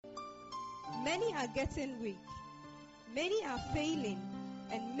Many are getting weak, many are failing,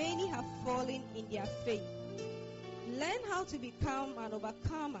 and many have fallen in their faith. Learn how to become an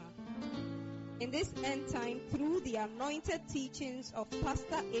overcomer in this end time through the anointed teachings of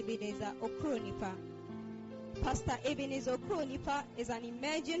Pastor Ebenezer Okronipa. Pastor Ebenezer Okronipa is an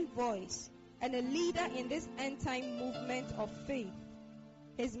emerging voice and a leader in this end time movement of faith.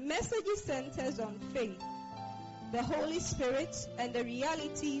 His message centers on faith, the Holy Spirit, and the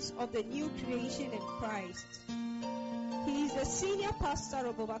realities of the new creation in Christ. He is the senior pastor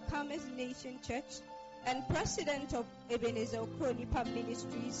of Overcomers Nation Church and president of Ebenezer Okronipa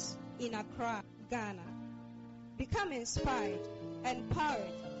Ministries in Accra, Ghana. Become inspired,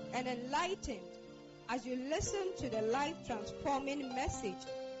 empowered, and enlightened as you listen to the life-transforming message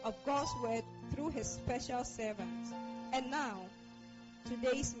of God's word through his special servants. And now,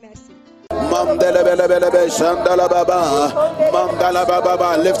 today's message.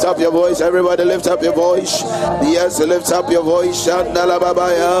 Lift up your voice, everybody. Lift up your voice. Yes, lift up your voice. Shandala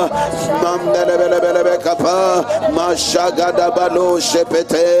babaya. Mashagadabalo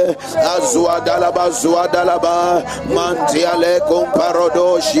shepete. Azuadalaba zuadalaba. Mantiale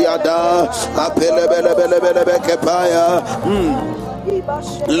comparodo shiada. Apelebelebelebelebe kepaya.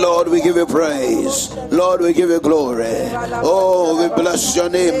 Lord, we give you praise. Lord, we give you glory. Oh, we bless your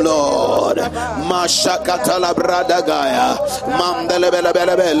name, Lord. Mashakatala bradagaya.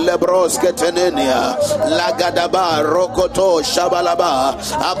 Mandelebelebelebe lebroske tenenia. Lagadaba rokoto shabalaba.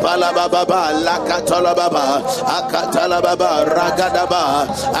 Apalababa lakatalababa. Akatalababa ragadaba.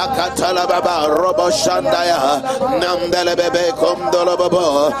 Akatalababa roboshandaya. Nandelebebe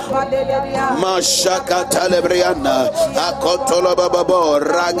komdolobabo. Mashakatalebriana. Akotolobaba.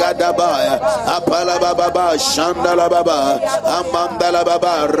 Ragadabaya, Apalababa, Shandalababa,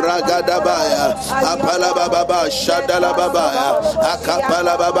 Amandalababa, Ragadabaya, Apalababa, Shadalababa,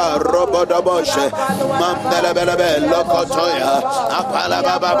 Akapalababa, Robodoboshe, Mandalabebe, Lokotoya,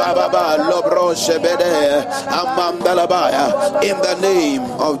 Apalababa, Lobroshe Bede, Amandalabaya, in the name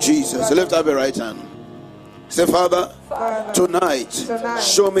of Jesus. Lift up your right hand. Say, Father, tonight,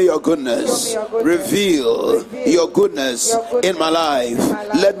 show me your goodness. Reveal your goodness in my life.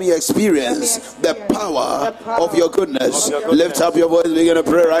 Let me experience the power of your goodness. Lift up your voice, begin to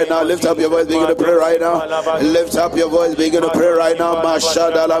pray right now. Lift up your voice, begin to pray right now. Lift up your voice, begin to pray right now.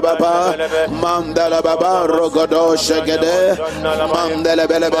 Mashadala baba, mandala baba, rogodo shegede, mandala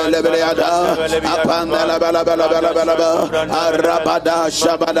bela bela bela, apandala bela bela bela bela, arabada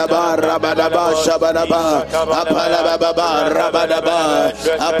shabadaba, rabadaba shabadaba, apalaba. Rabadaba,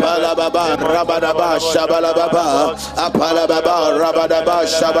 Apalababa, Rabadaba, Shabalababa, Apalababa, Rabadaba,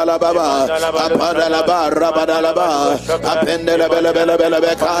 Shabalababa, Apalaba, Rabadalaba,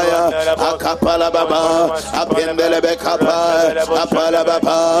 Apendelebelebelebekaya, Akapalababa, Apendelebekapa,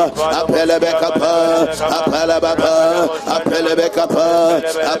 Apalababa, Apelebekapa, Apalababa, Apelebekapa,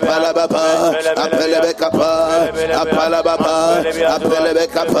 Apalababa, Apelebekapa, Apalababa,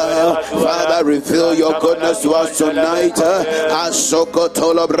 Apelebekapa. Father, reveal your goodness to us tonight.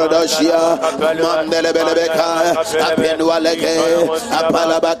 Asokotolo brodashia mandelebelebeka apenwaleke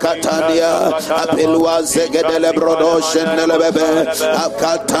apalabakatania apelwa zegedele brodoshenelebebe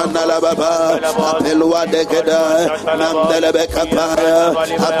akatana lababa apelwa degeda mandelebeka paya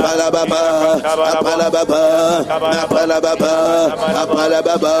apalababa apalababa apalababa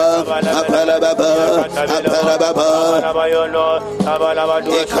apalababa apalababa apalababa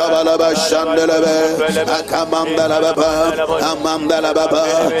ikabalaba shandelebe Amandala baba, Amandala baba,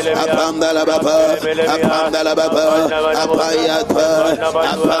 Apandala baba, Apandala baba, Apayapa,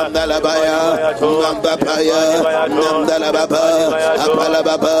 Apandala baya, Nambapaya, Nandala baba, Apala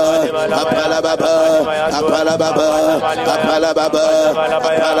baba, Apala baba, Apala baba, Apala baba,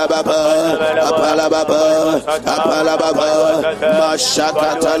 Apala baba, Apala baba, Apala baba,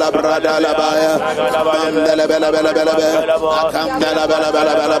 Mashakata la brada la baya, Mandala bela bela bela bela, Akamdala bela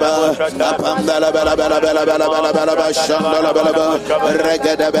bela bela bela, Apandala bela bela bela bela bela bela shandala bela bela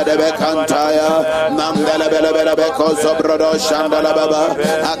regada bela bela kantaya mandala bela bela bela kozobrodo shandala baba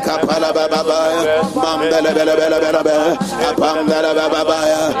akapala baba mandala bela bela bela bela apandala baba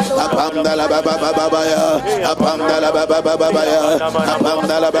apandala baba baba apandala baba baba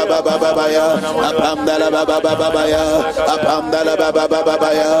apandala baba baba apandala baba baba apandala baba baba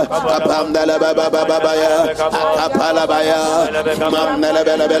apandala baba baba akapala baba mandala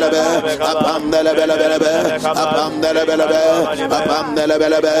bela bela bela apandala bela bela bela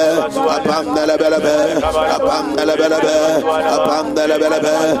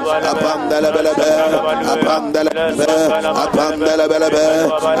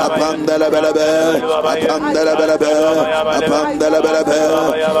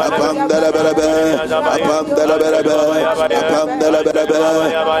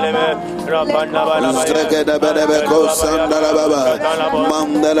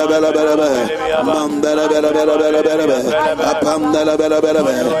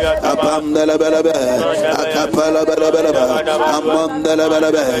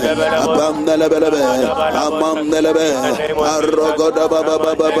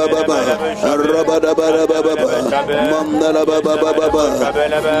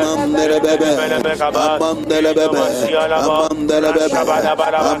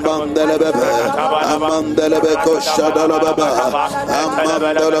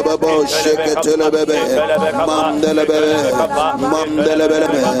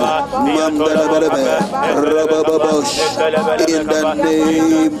In the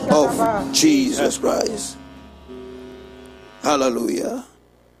name of Jesus Christ. Hallelujah.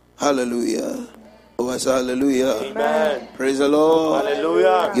 Hallelujah. Oh, say hallelujah. Amen. Praise the Lord.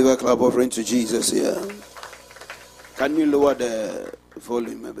 Hallelujah. Give a clap offering to Jesus here. Can you lower the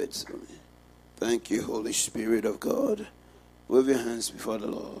volume a bit for me? Thank you, Holy Spirit of God. Wave your hands before the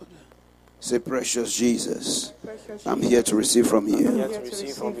Lord. Say, precious Jesus, I'm here to receive from you.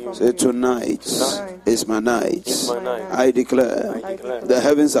 Say, tonight is my night. I declare the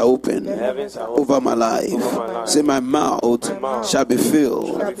heavens are open over my life. Say, my mouth shall be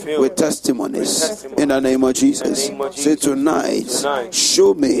filled with testimonies in the name of Jesus. Say, tonight,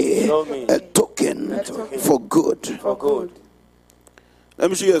 show me a token for good.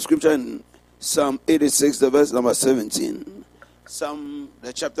 Let me show you a scripture in Psalm 86, the verse number 17.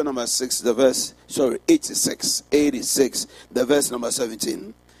 The chapter number 86, the verse number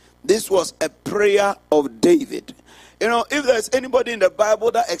 17. This was a prayer of David. You know, if there's anybody in the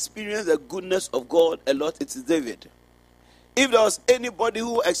Bible that experienced the goodness of God a lot, it's David. If there was anybody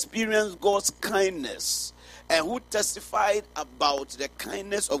who experienced God's kindness and who testified about the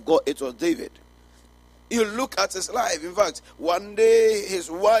kindness of God, it was David. You look at his life. In fact, one day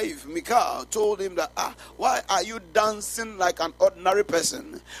his wife, Michal, told him that, why are you dancing like an ordinary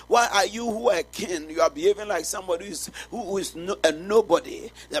person? Why are you who are a king? You are behaving like somebody who is a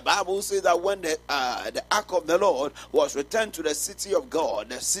nobody. The Bible says that when the ark of the Lord was returned to the city of God,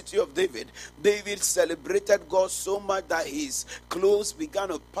 the city of David, David celebrated God so much that his clothes began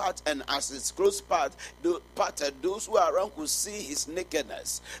to part, and as his clothes parted, those who were around could see his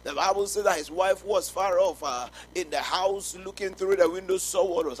nakedness. The Bible says that his wife was far off in the house, looking through the window, saw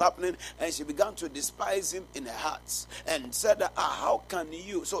what was happening, and she began to despise him in her heart and said that, how can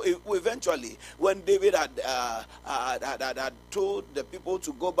you? So eventually, when David had told the people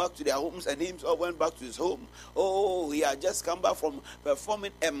to go back to their homes, and he himself went back to his home, he had just come back from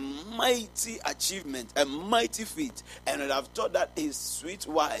performing a mighty achievement, a mighty feat, and would have thought that his sweet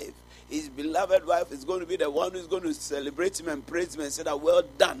wife, his beloved wife, is going to be the one who's going to celebrate him and praise him and say that, well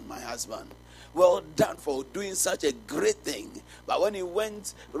done, my husband. Well done for doing such a great thing. But when he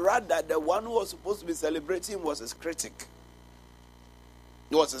went, rather the one who was supposed to be celebrating him was his critic.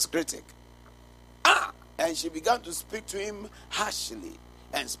 He was his critic. And she began to speak to him harshly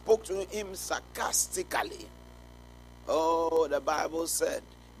and spoke to him sarcastically. Oh, the Bible said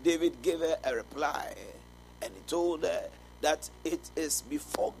David gave her a reply, and he told her that it is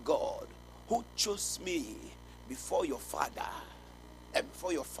before God who chose me before your father and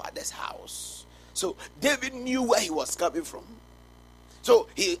before your father's house. So David knew where he was coming from. So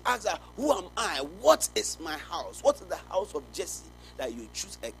he asked her, who am I? What is my house? What is the house of Jesse that you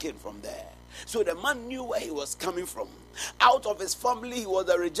choose a king from there? So the man knew where he was coming from. Out of his family, he was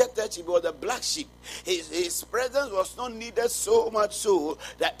a rejected sheep, he was a black sheep. His presence was not needed so much so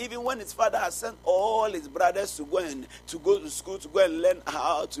that even when his father had sent all his brothers to go to school, to go and learn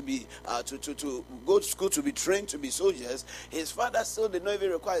how to be to go to school to be trained to be soldiers, his father still did not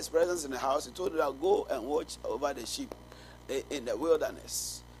even require his presence in the house. He told him to go and watch over the sheep in the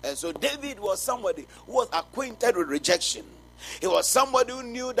wilderness. And so David was somebody who was acquainted with rejection. He was somebody who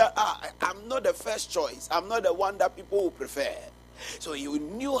knew that I'm not the first choice. I'm not the one that people will prefer. So he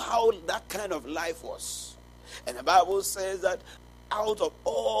knew how that kind of life was. And the Bible says that out of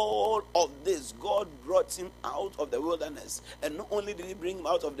all of this, God brought him out of the wilderness. And not only did he bring him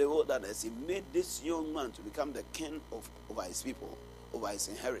out of the wilderness, he made this young man to become the king over his people, over his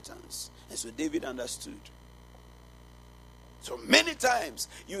inheritance. And so David understood. So many times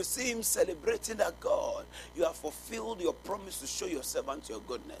you see him celebrating that God, you have fulfilled your promise to show your servant your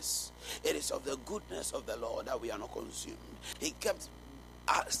goodness. It is of the goodness of the Lord that we are not consumed. He kept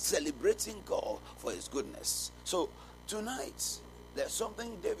celebrating God for his goodness. So tonight, there's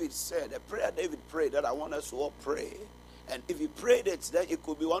something David said, a prayer David prayed that I want us to all pray. And if he prayed it, then it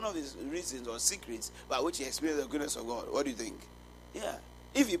could be one of his reasons or secrets by which he experienced the goodness of God. What do you think? Yeah.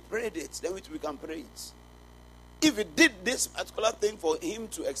 If he prayed it, then we can pray it. If he did this particular thing for him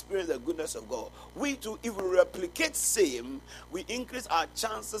to experience the goodness of God, we too, if we replicate same, we increase our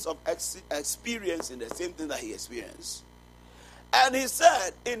chances of experiencing the same thing that he experienced. And he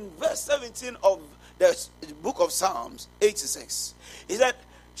said in verse 17 of the book of Psalms 86, he said,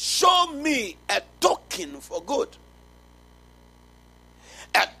 show me a token for good.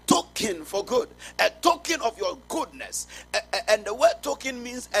 A token for good, a token of your goodness. And the word token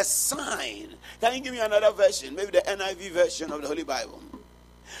means a sign. Can you give me another version? Maybe the NIV version of the Holy Bible.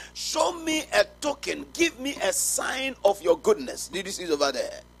 Show me a token. Give me a sign of your goodness. Did you see it over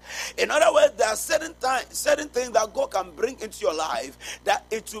there? In other words, there are certain things that God can bring into your life that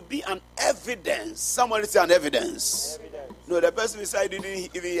it will be an evidence. Somebody say an evidence. No, the person beside you didn't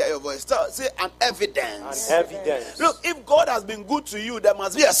even hear your voice. Say an evidence. An evidence. Look, if God has been good to you, there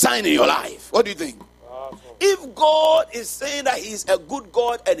must be a sign in your life. What do you think? If God is saying that he's a good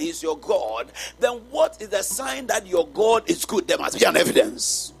God and he's your God, then what is the sign that your God is good? There must be an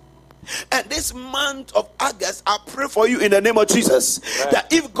evidence. And this month of August, I pray for you in the name of Jesus,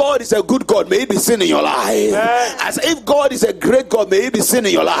 that if God is a good God, may it be seen in your life. As if God is a great God, may it be seen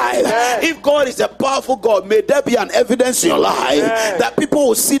in your life. If God is a powerful God, may there be an evidence in your life that people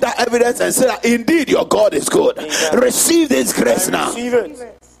will see that evidence and say that indeed your God is good. Receive this grace now. He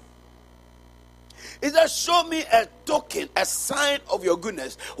said, show me a token, a sign of your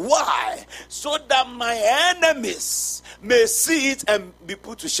goodness. Why? So that my enemies may see it and be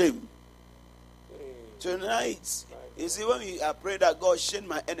put to shame. Tonight, you see, when we pray that God shame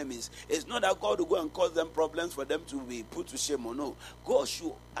my enemies, it's not that God will go and cause them problems for them to be put to shame or no. God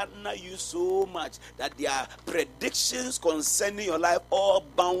should honor you so much that their predictions concerning your life all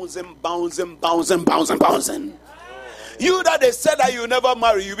bouncing. You that they said that you never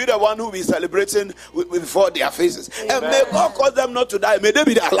marry, you be the one who will be celebrating before their faces. Amen. And may God cause them not to die. May they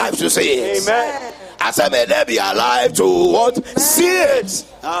be alive to see it. Amen. I said, may they be alive to what? Amen. See it.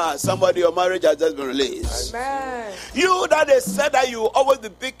 Somebody, your marriage has just been released. Amen. You that they said that you always be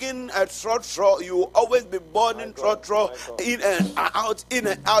picking a trotro, you always be boarding trotro in and out, in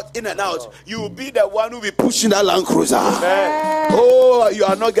and out, in and out. You will be the one who will be pushing that Land Cruiser. Amen. Oh, you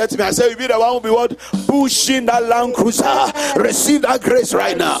are not getting me. I said, you be the one who will be what? Pushing that Land Cruiser. Receive that grace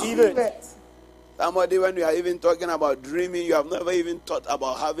right now. Somebody, when we are even talking about dreaming, you have never even thought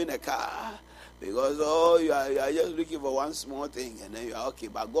about having a car. Because you are just looking for one small thing and then you are okay.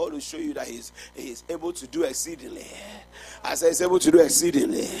 But God will show you that He's able to do exceedingly. As He's able to do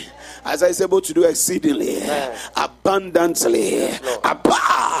exceedingly. As He's able to do exceedingly. Amen. Abundantly. Yes,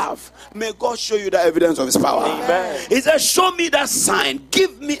 above. May God show you the evidence of His power. Amen. He said, show me that sign.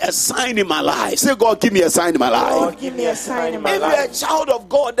 Give me a sign in my life. Say, God, give me a sign in my life. God, give me a sign in my life. If you're a child of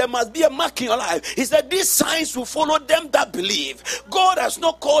God, there must be a mark in your life. He said, these signs will follow them that believe. God has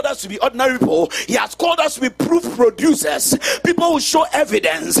not called us to be ordinary people. He has called us to be proof producers. People will show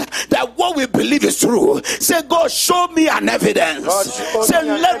evidence that what we believe is true. Say, God, show me an evidence. Say,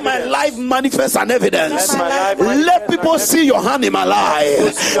 let my life manifest an evidence. Let people see your hand in my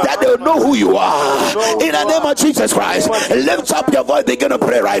life, that they will know who you are. In the name of Jesus Christ, lift up your voice, begin to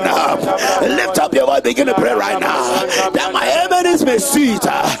pray right now. Lift up your voice, begin to pray right now. That my enemies may see it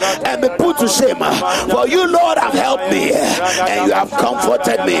and be put to shame. For you, Lord, have helped me and you have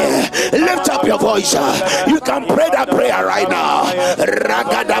comforted me. Lift up your voice. You can pray that prayer right now.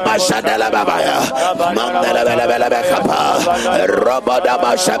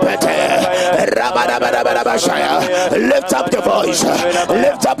 Lift up your voice.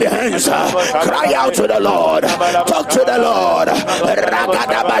 Lift up your hands. Cry out to the Lord. Talk to the Lord.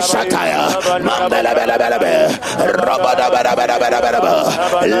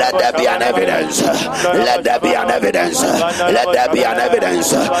 Let there be an evidence. Let there be an evidence. Let there be an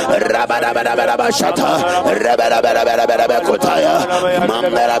evidence.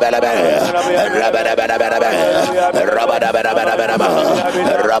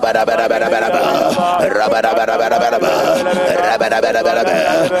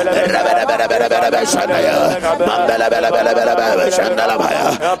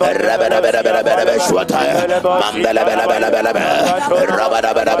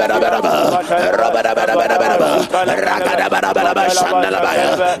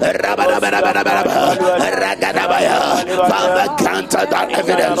 Father, counter that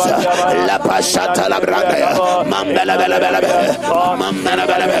evidence. La Pashata la Brandaya, Mambela Bella Bella Mambela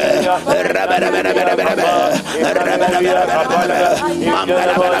Bella Rabada Bella Bella Bella Rabada Bella Bella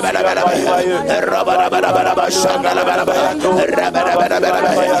Mambela Bella Bella Bella Rabada Bella Bella Shandala Bella Rabada Bella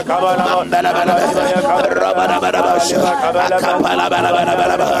Bella Mambela Bella Rabada Bella Akapala Bella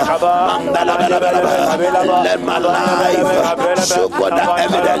Bella Mambela Bella Bella. Let my life show God the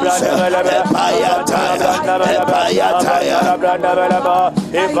evidence. Epayataya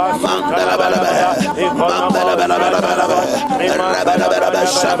Mandala Bella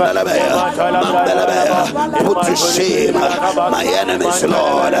Mandala Bella put to shame my enemies,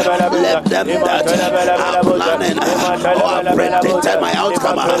 Lord. Let them that are planning or are predicted my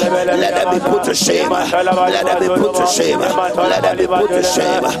outcome, let them be put to shame. Let them be put to shame. Let them be put to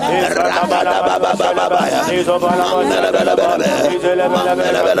shame. Rabada Baba Baba Mandala Bella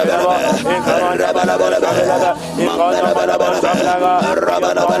Mandala Bella Rabala Bella Mandala Bella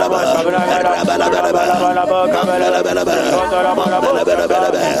Rabala Bella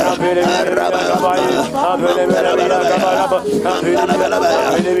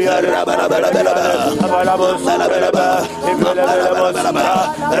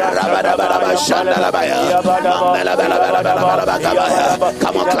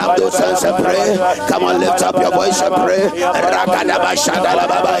Come on, clap those hands and pray. Come on, lift up your voice and pray. Rakadaba Shandala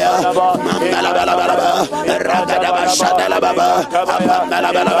Babaya, Mandala Bala, Rakadaba Shandala Baba,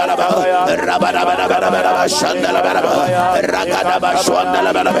 Mandala Bala, Rabada Shandala Baba, Rakadaba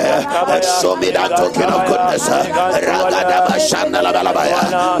Shandala Baba. Show me that token of goodness. Rakadaba Shandala Baba.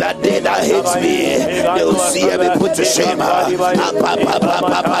 That day that hates me, they will see me put to shame.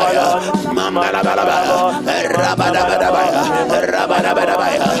 Mandala Bala, Rabada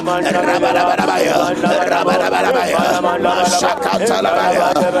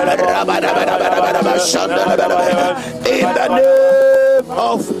in the name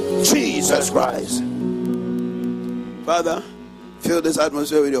of Jesus Christ. Father, fill this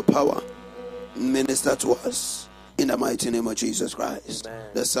atmosphere with your power. Minister to us in the mighty name of Jesus Christ, amen.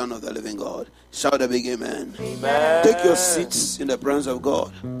 The Son of the living God. Shout a big amen. Amen. Take your seats in the presence of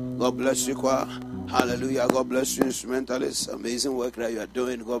God. God bless you, choir. Hallelujah. God bless you, instrumentalists. Amazing work that you are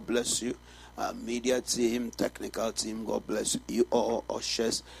doing. God bless you. Media team, technical team. God bless you all.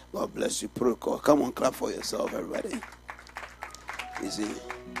 Ushers. God bless you. Protocol. Come on, clap for yourself, everybody. You see,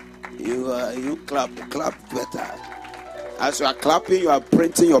 you clap better. As you are clapping, you are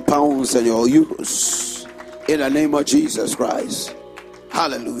printing your pounds and your euros in the name of Jesus Christ.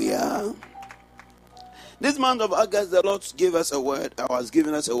 Hallelujah. This month of August, the Lord gave us a word. I was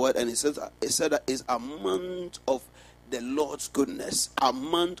giving us a word, and He said that it's a month of the Lord's goodness. A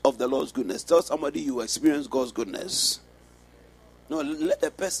month of the Lord's goodness. Tell somebody you experience God's goodness. No, let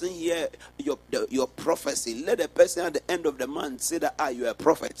the person hear your prophecy. Let the person at the end of the month say that you are a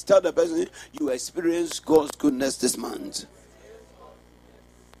prophet. Tell the person you experience God's goodness this month.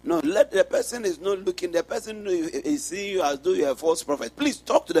 No, let the person is not looking. The person is seeing you as though you are a false prophet. Please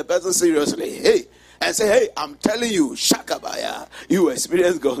talk to the person seriously. Hey, and say, hey, I'm telling you, Shakabaya, you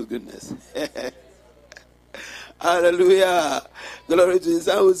experience God's goodness. Hallelujah. Glory to His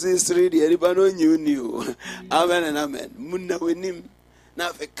house is ready. Anybody knew. Amen and amen. Munna winim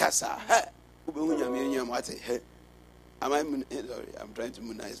na fe kasa. Hey, am I? Sorry, I'm trying to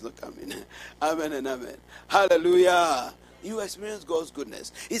munna. It's not coming. Amen and amen. Hallelujah. You experience God's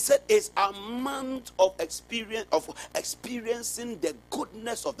goodness. He said it's a month of experiencing the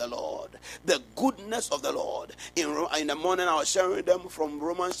goodness of the Lord. The goodness of the Lord. In the morning I was sharing them from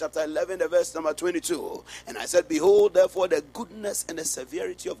Romans chapter 11, the verse number 22. And I said, behold, therefore, the goodness and the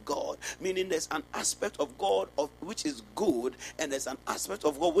severity of God. Meaning there's an aspect of God which is good, and there's an aspect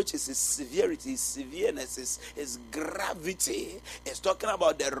of God which is His severity, His severeness, His gravity. It's talking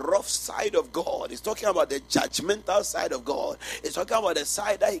about the rough side of God. It's talking about the judgmental side of God. It's talking about the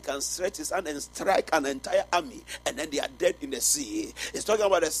side that He can stretch His hand and strike an entire army, and then they are dead in the sea. It's talking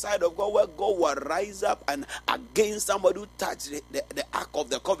about the side of God where God will rise up and against somebody who touched the ark of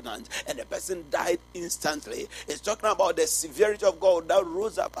the covenant, and the person died instantly. It's talking about the severity of God that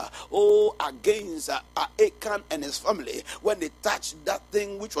rose up against Achan and his family when they touched that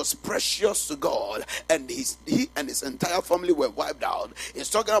thing which was precious to God, and he and his entire family were wiped out. It's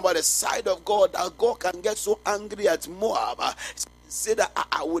talking about the side of God that God can get so angry at Moab. say that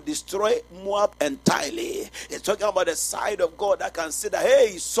I will destroy Moab entirely. It's talking about the side of God that can say that,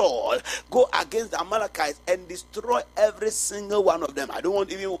 hey, Saul, go against the Amalekites and destroy every single one of them. I don't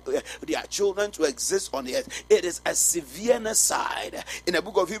want even their children to exist on the earth. It is a severeness side. In the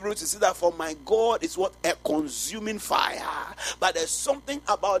book of Hebrews, it says that for my God is what? A consuming fire. But there's something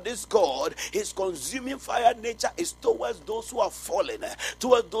about this God, his consuming fire nature is towards those who are fallen,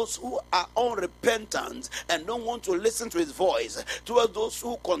 towards those who are unrepentant and don't want to listen to his voice, towards those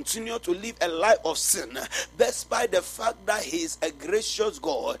who continue to live a life of sin, despite the fact that he is a gracious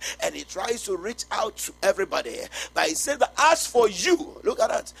God and he tries to reach out to everybody. But he said that as for you, look at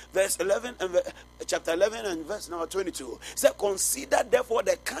that, verse 11 and chapter 11 and verse number 22. He said, consider therefore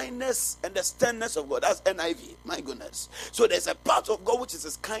the kindness and the sternness of God. That's NIV. My goodness. So there's a part of God which is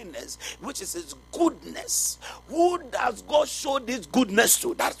his kindness, which is his goodness. Who does God show this goodness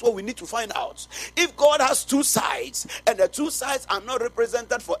to? That's what we need to find out. If God has two sides and the two sides are not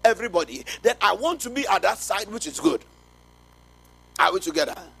represented for everybody, then I want to be at that side which is good. Are we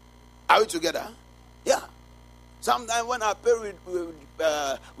together? Are we together? Yeah. Sometimes when our parents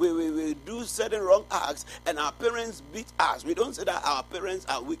we do certain wrong acts and our parents beat us, we don't say that our parents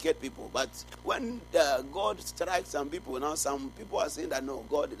are wicked people. But when God strikes some people, now some people are saying that no,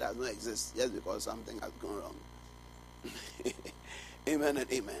 God does not exist just because something has gone wrong. Amen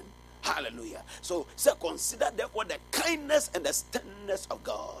and amen. Hallelujah. So consider therefore the kindness and the sternness of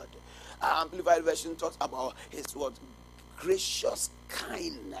God. Amplified Version talks about his what? Gracious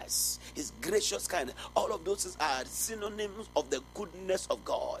kindness. His gracious kindness. All of those are synonyms of the goodness of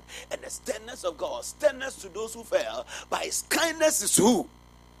God and the sternness of God. Sternness to those who fell, but his kindness is who?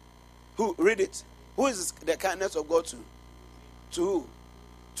 Who? Read it. Who is the kindness of God to? To who?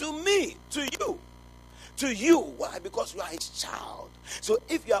 To me, to you. To you. Why? Because you are his child. So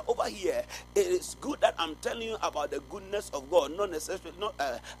if you are over here, it is good that I'm telling you about the goodness of God. Not necessarily,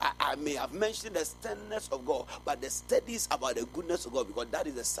 I may have mentioned the sternness of God, but the studies about the goodness of God, because that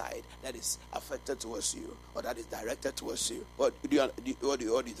is the side that is affected towards you, or that is directed towards you. What do you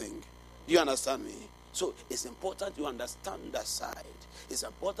think? Do you understand me? So it's important you understand that side. It's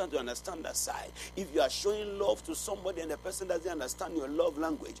important to understand that side. If you are showing love to somebody and the person doesn't understand your love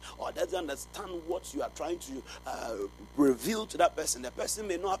language or doesn't understand what you are trying to reveal to that person, the person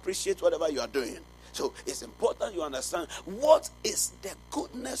may not appreciate whatever you are doing. So it's important you understand what is the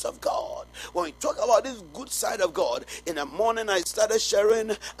goodness of God. When we talk about this good side of God, in the morning I started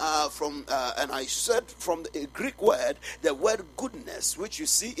sharing and I said from the Greek word, the word goodness, which you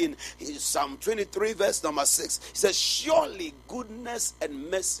see in Psalm 23 verse number 6. It says, surely goodness and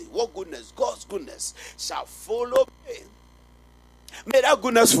mercy, what goodness? God's goodness shall follow me. May that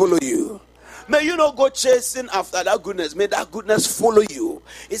goodness follow you. May you not go chasing after that goodness. May that goodness follow you.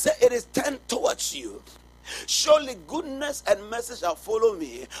 He said it is turned towards you. Surely goodness and mercy shall follow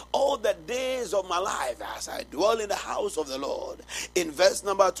me all the days of my life as I dwell in the house of the Lord. In verse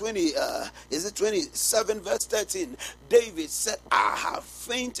number 27 verse 13, David said, I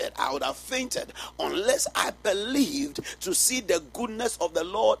would have fainted unless I believed to see the goodness of the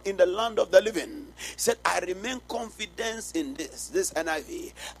Lord in the land of the living. He said, I remain confident in this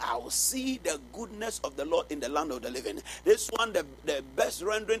NIV. I will see the goodness of the Lord in the land of the living. This one, the best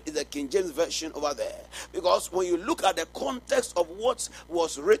rendering is the King James Version over there. Because when you look at the context of what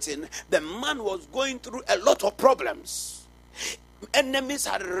was written, the man was going through a lot of problems. Enemies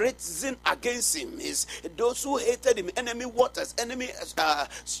had risen against him. Those who hated him, enemy waters, enemy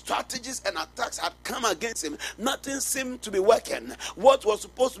strategies and attacks had come against him. Nothing seemed to be working. What was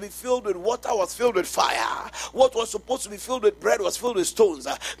supposed to be filled with water was filled with fire. What was supposed to be filled with bread was filled with stones.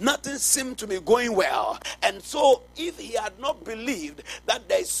 Nothing seemed to be going well. And so if he had not believed that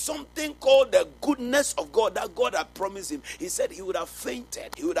there is something called the goodness of God that God had promised him, he said he would have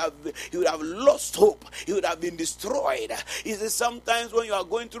fainted. He would have lost hope. He would have been destroyed. He said sometimes when you are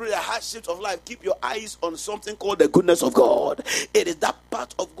going through the hardships of life, keep your eyes on something called the goodness of God. It is that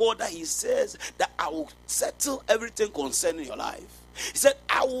part of God that he says that I will settle everything concerning your life. He said,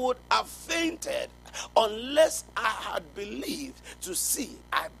 I would have fainted unless I had believed to see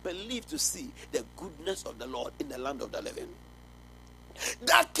the goodness of the Lord in the land of the living.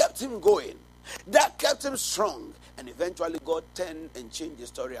 That kept him going. That kept him strong. And eventually God turned and changed the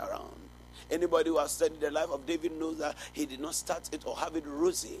story around. Anybody who has studied the life of David knows that he did not start it or have it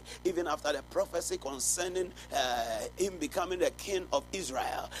rosy. Even after the prophecy concerning him becoming the king of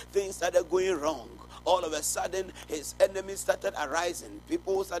Israel, things started going wrong. all of a sudden his enemies started arising.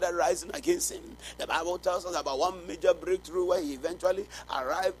 People started rising against him. The Bible tells us about one major breakthrough where he eventually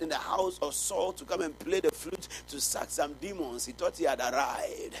arrived in the house of Saul to come and play the flute to sack some demons. He thought he had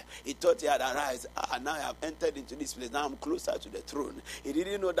arrived. Now I have entered into this place. Now I'm closer to the throne. He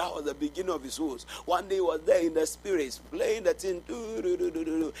didn't know that was the beginning of his woes. One day he was there in the spirit playing the thing.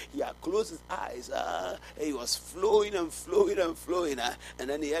 He had closed his eyes. He was flowing and flowing and flowing. And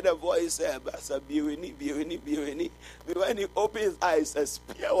then he heard a voice say, Biweni. When he opened his eyes, a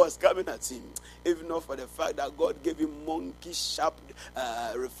spear was coming at him. If not for the fact that God gave him monkey sharp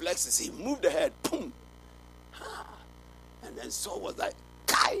reflexes, he moved the head. Boom. And then Saul was like,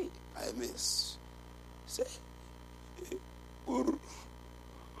 Kai, I miss. Say,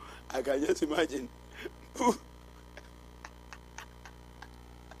 I can just imagine.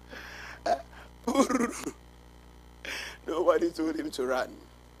 Nobody told him to run.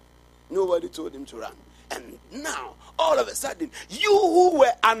 And now, all of a sudden, you who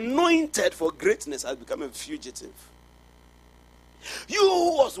were anointed for greatness has become a fugitive. You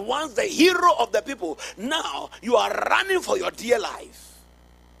who was once the hero of the people, now you are running for your dear life.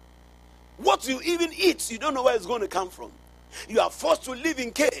 What you even eat, you don't know where it's going to come from. You are forced to live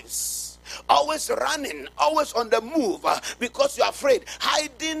in caves. Always running, always on the move, because you are afraid.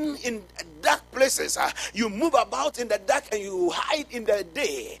 Hiding in dark places. You move about in the dark and you hide in the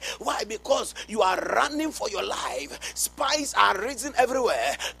day. Why? Because you are running for your life. Spies are rising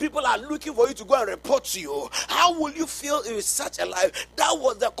everywhere. People are looking for you to go and report to you. How will you feel in such a life? That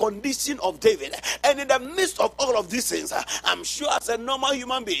was the condition of David. And in the midst of all of these things, I'm sure as a normal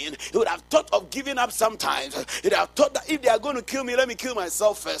human being, he would have thought of giving up sometimes. He would have thought that if they are going to kill me, let me kill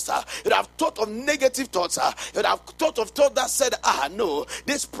myself first. He would have thought of negative thoughts. He would have thought that said, no,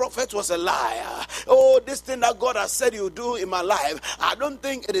 this prophet was a liar. Oh, this thing that God has said he will do in my life, I don't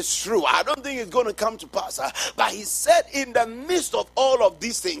think it is true. I don't think it's going to come to pass. But he said in the midst of all of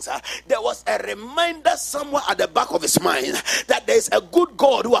these things, there was a reminder somewhere at the back of his mind that there's a good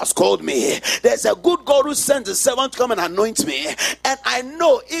God who has called me. There's a good God who sent his servant to come and anoint me. And I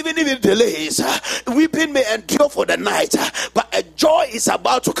know even if it delays, weeping may endure for the night, but a joy is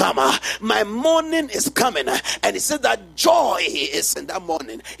about to come. My morning is coming. And he said that joy is in that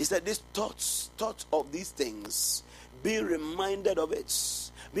morning. He said these thoughts of these things, be reminded of it.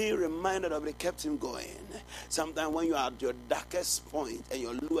 Be reminded of it. Kept him going. Sometimes when you are at your darkest point and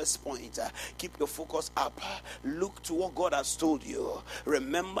your lowest point, keep your focus up. Look to what God has told you.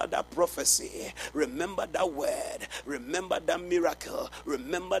 Remember that prophecy. Remember that word. Remember that miracle.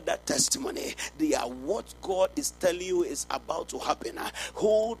 Remember that testimony. They are what God is telling you is about to happen.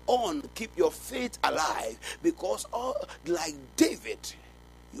 Hold on. Keep your faith alive, because like David,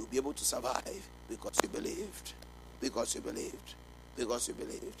 you'll be able to survive because you believed. Because you believed. Because you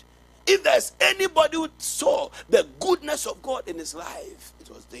believed. If there's anybody who saw the goodness of God in his life, it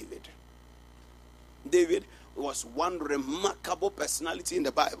was David. David was one remarkable personality in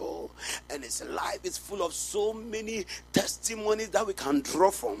the Bible, and his life is full of so many testimonies that we can draw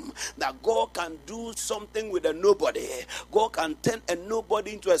from, that God can do something with a nobody. God can turn a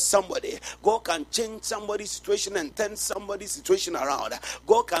nobody into a somebody. God can change somebody's situation and turn somebody's situation around.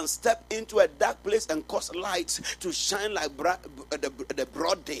 God can step into a dark place and cause light to shine like the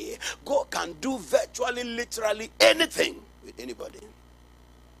broad day. God can do virtually, literally anything with anybody.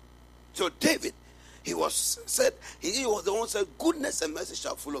 So David, he was the one who said, goodness and mercy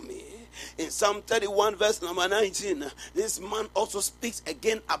shall follow me. In Psalm 31 verse number 19, this man also speaks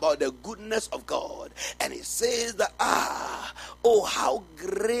again about the goodness of God. And he says that, oh, how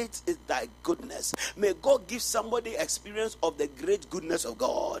great is thy goodness. May God give somebody experience of the great goodness of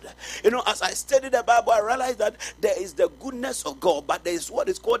God. You know, as I study the Bible, I realized that there is the goodness of God, but there is what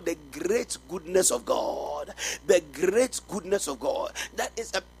is called the great goodness of God. The great goodness of God. That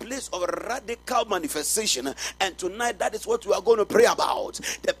is a place of radical manifestation. And tonight, that is what we are going to pray about.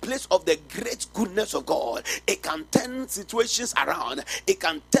 The place of the great goodness of God. It can turn situations around. It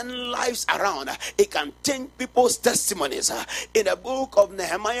can turn lives around. It can change people's testimonies. In the book of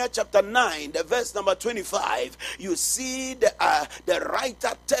Nehemiah chapter 9, the verse number 25, you see the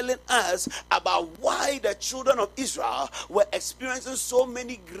writer telling us about why the children of Israel were experiencing so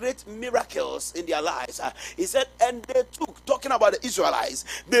many great miracles in their lives. He said, and they took, talking about the Israelites,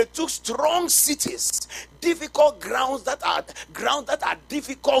 they took strong cities, difficult grounds that are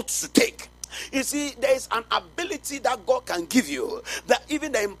difficult to take. You see, there is an ability that God can give you, that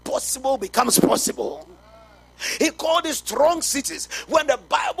even the impossible becomes possible. He called it strong cities. When the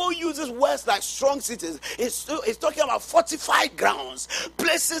Bible uses words like strong cities, it's talking about fortified grounds,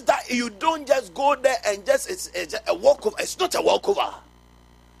 places that you don't just go there and it's a walkover. It's not a walkover.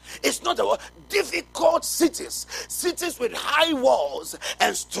 It's not about difficult cities, cities with high walls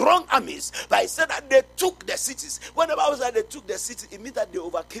and strong armies. But he said that they took the cities. When the Bible said they took the cities, it means that they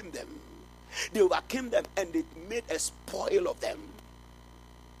overcame them. They overcame them and they made a spoil of them.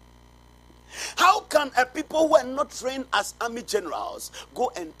 How can a people who are not trained as army generals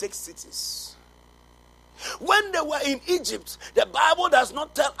go and take cities? When they were in Egypt, the Bible does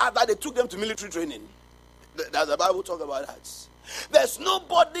not tell us that they took them to military training. Does the Bible talk about that? There's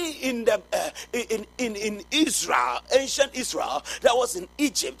nobody in the in Israel, ancient Israel, that was in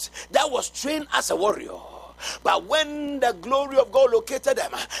Egypt that was trained as a warrior. But when the glory of God located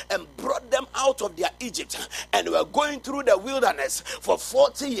them and brought them out of their Egypt, and they were going through the wilderness for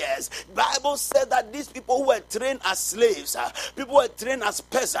 40 years, the Bible said that these people who were trained as slaves, people who were trained as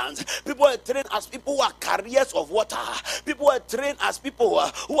peasants, people who were trained as people who are carriers of water, people who were trained as people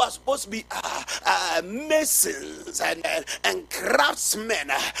who are supposed to be masons and craftsmen,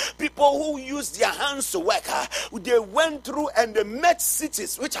 people who use their hands to work, they went through and they met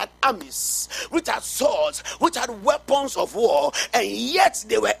cities which had armies, which had swords, which had weapons of war, and yet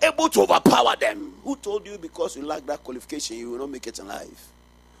they were able to overpower them. Who told you because you lack that qualification you will not make it in life?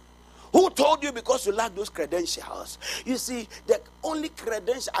 Who told you because you lack those credentials? You see, the only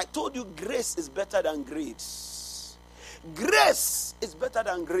credential, I told you, grace is better than grades. Grace is better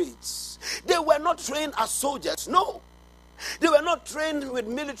than grades. They were not trained as soldiers, no. They were not trained with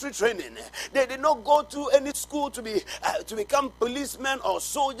military training. They did not go to any school to become policemen or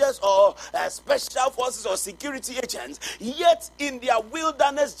soldiers or special forces or security agents. Yet in their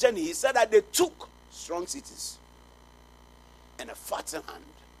wilderness journey, he said that they took strong cities and a fat land,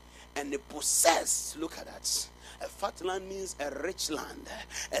 and they possessed. Look at that. A fat land means a rich land,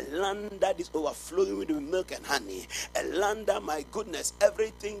 a land that is overflowing with milk and honey, a land that, my goodness,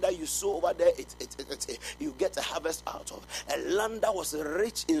 everything that you sow over there, you get a harvest out of. A land that was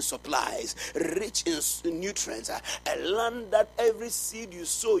rich in supplies, rich in nutrients, a land that every seed you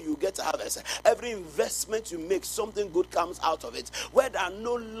sow, you get a harvest. Every investment you make, something good comes out of it, where there are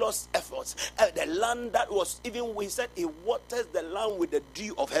no lost efforts. The land that was, even he said, he waters the land with the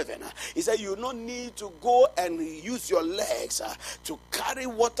dew of heaven. He said, you don't need to go and use your legs to carry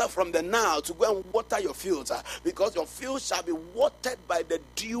water from the Nile to go and water your fields, because your fields shall be watered by the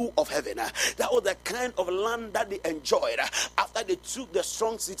dew of heaven. That was the kind of land that they enjoyed after they took the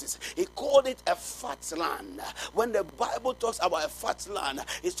strong cities. He called it a fat land. When the Bible talks about a fat land,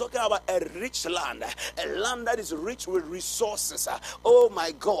 it's talking about a rich land, a land that is rich with resources. Oh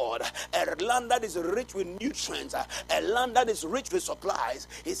my God, a land that is rich with nutrients, a land that is rich with supplies.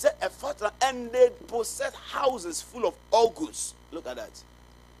 He said a fat land, and they possess houses full of all goods. Look at that.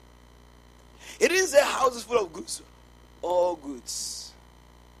 It didn't say houses full of goods. All goods.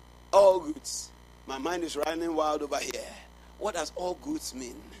 All goods. My mind is running wild over here. What does all goods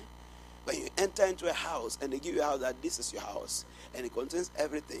mean? When you enter into a house and they give you a house that this is your house, and it contains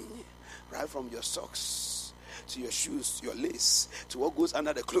everything, right from your socks to your shoes, your lace, to what goes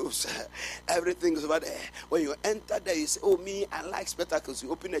under the clothes. Everything is over there. When you enter there, you say, oh, me, I like spectacles.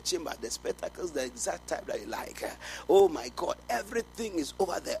 You open a chamber, the spectacles, the exact type that you like. Oh my God, everything is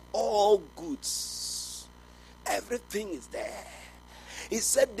over there. All goods. Everything is there. He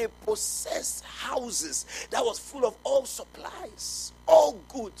said they possessed houses that was full of all supplies, all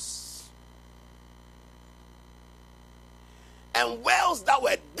goods. And wells that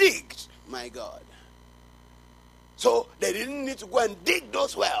were digged, my God. So they didn't need to go and dig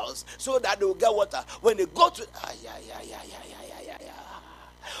those wells so that they will get water. When they go to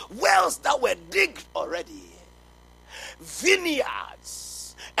wells that were digged already,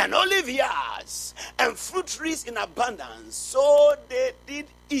 vineyards and olive yards and fruit trees in abundance. So they did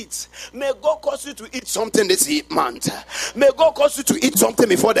eat. May God cause you to eat something this month. May God cause you to eat something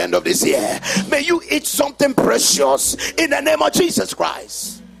before the end of this year. May you eat something precious in the name of Jesus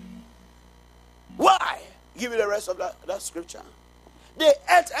Christ. Why? Give you the rest of that scripture. They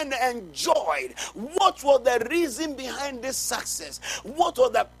ate and they enjoyed. What was the reason behind this success? What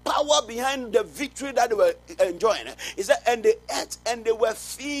was the power behind the victory that they were enjoying? He said, and they ate and they were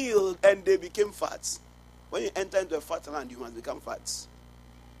filled and they became fat. When you enter into a fat land, you must become fat.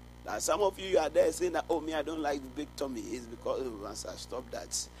 Now, some of you are there saying that, oh, me, I don't like big tummy. It's because once I stop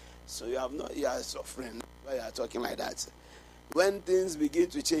that. So you are suffering. Why you are talking like that? When things begin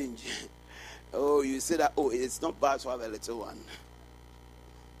to change, oh, you say that, oh, it's not bad to have a little one.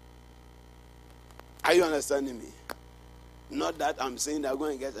 Are you understanding me? Not that I'm saying that I'm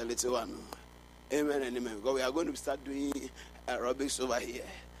going to get a little one. Amen and amen. Because we are going to start doing aerobics over here.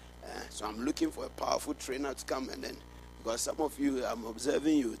 So I'm looking for a powerful trainer to come, and then, because some of you, I'm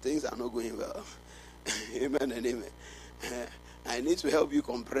observing you, things are not going well. Amen and amen. I need to help you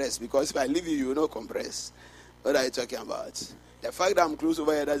compress, because if I leave you, you will not compress. What are you talking about? The fact that I'm close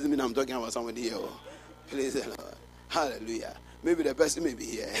over here doesn't mean I'm talking about somebody here. Praise the Lord. Hallelujah. Maybe the person may be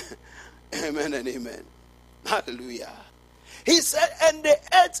here. Amen and amen. Hallelujah. He said, and they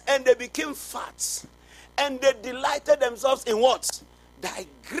ate and they became fat, and they delighted themselves in what? Thy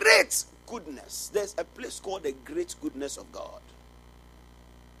great goodness. There's a place called the great goodness of God.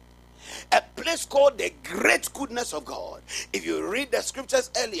 A place called the great goodness of God. If you read the scriptures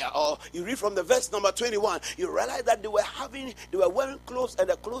earlier, or you read from the verse number 21, you realize that they were wearing clothes, and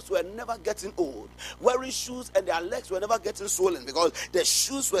the clothes were never getting old. Wearing shoes, and their legs were never getting swollen, because the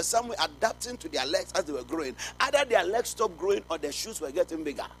shoes were somewhere adapting to their legs as they were growing. Either their legs stopped growing or their shoes were getting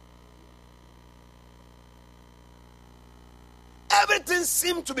bigger. Everything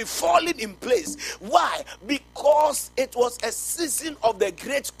seemed to be falling in place. Why? Because it was a season of the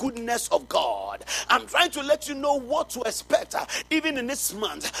great goodness of God. I'm trying to let you know what to expect, even in this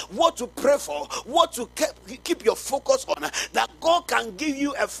month, what to pray for, what to keep your focus on. That God can give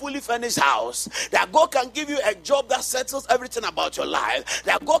you a fully furnished house. That God can give you a job that settles everything about your life.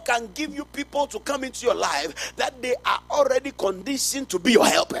 That God can give you people to come into your life that they are already conditioned to be your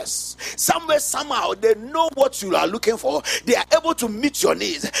helpers. Somewhere, somehow, they know what you are looking for. They are able to meet your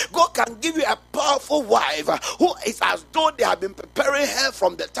needs. God can give you a powerful wife who is as though they have been preparing her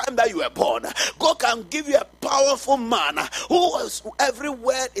from the time that you were born. God can give you a powerful man whose every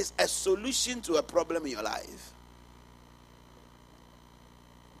word is a solution to a problem in your life.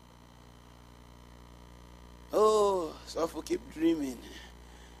 Oh, so I keep dreaming.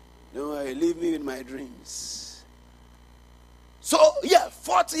 Don't worry, leave me with my dreams. So,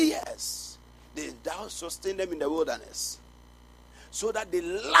 40 years. Thou sustained them in the wilderness, so that they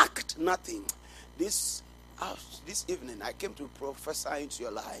lacked nothing. This evening, I came to prophesy into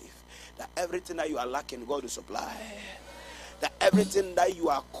your life that everything that you are lacking, God will supply. That everything that you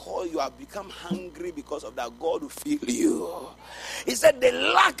are called, you have become hungry because of that, God will fill you. He said they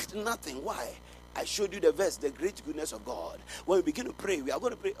lacked nothing. Why? I showed you the verse, the great goodness of God. When we begin to pray, we are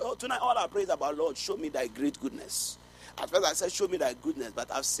going to pray. Oh, tonight all our prayers about, Lord, show me thy great goodness. At first I said, show me thy goodness,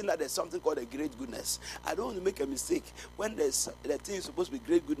 but I've seen that there's something called a great goodness. I don't want to make a mistake. When there's the thing is supposed to be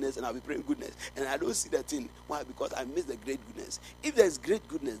great goodness, and I'll be praying goodness, and I don't see the thing. Why? Because I miss the great goodness. If there's great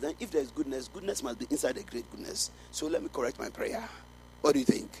goodness, then if there's goodness, goodness must be inside the great goodness. So let me correct my prayer. What do you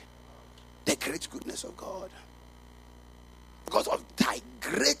think? The great goodness of God. Because of thy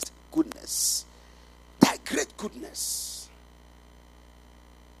great goodness. Thy great goodness.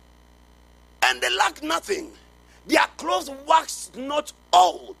 And they lack nothing. Their clothes waxed not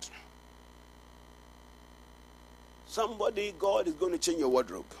old. Somebody, God is going to change your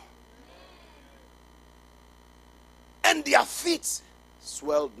wardrobe. And their feet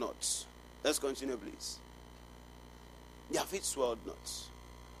swelled not. Let's continue, please. Their feet swelled not.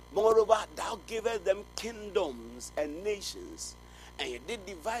 Moreover, thou gavest them kingdoms and nations, and you did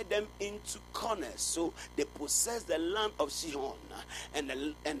divide them into corners. So they possessed the land of Sihon, and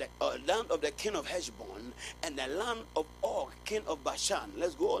the land of the king of Heshbon, and the land of Og, king of Bashan.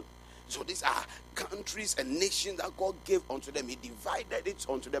 Let's go on. So these are countries and nations that God gave unto them. He divided it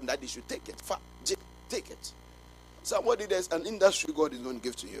unto them that they should take it. Take it. Somebody, there's an industry God is going to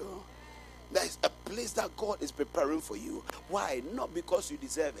give to you. There's a place that God is preparing for you. Why? Not because you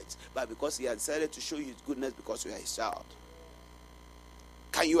deserve it, but because He has decided to show you His goodness because you are His child.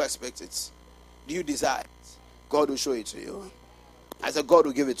 Can you expect it? Do you desire it? God will show it to you. I said, God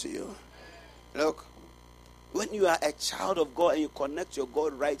will give it to you. Look, when you are a child of God and you connect your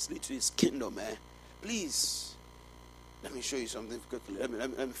God rightly to His kingdom, please, let me show you something quickly. Let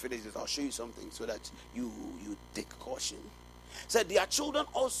me finish this. I'll show you something so that you take caution. Said their children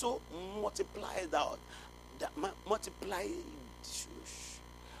also multiplied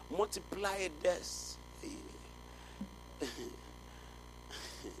this.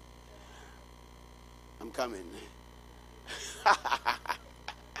 I'm coming.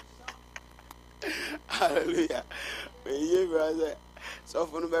 Hallelujah. So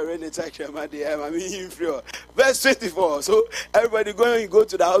verse 24. So everybody go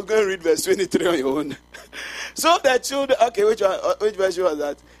to the house, go and read verse 23 on your own. So the children, okay, which version was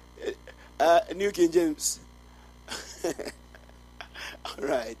that? New King James. All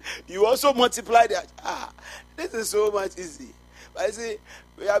right. You also multiply that. This is so much easy. But I say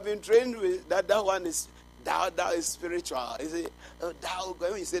we have been trained with that one is thou is spiritual. You say, thou,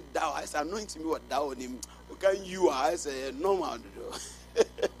 when you say thou, I say, anointing me what thou on him. Can you are? I say, no man.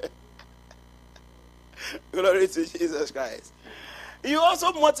 Glory to Jesus Christ. You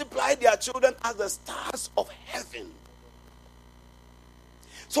also multiply their children as the stars of heaven.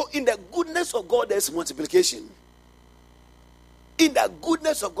 So in the goodness of God, there's multiplication. In the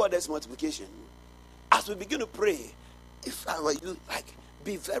goodness of God, there's multiplication. As we begin to pray, if I were you,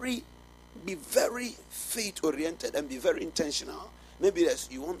 be very faith-oriented and be very intentional. Maybe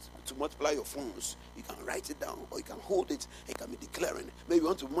you want to multiply your phones, you can write it down, or you can hold it, and you can be declaring. Maybe you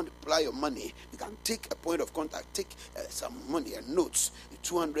want to multiply your money, you can take a point of contact, take some money and notes,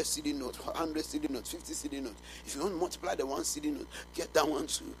 200 CD notes, 100 CD notes, 50 CD notes. If you want to multiply the 1 CD note, get that one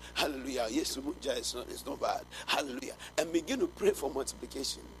too. Hallelujah. Yes, it's not bad. Hallelujah. And begin to pray for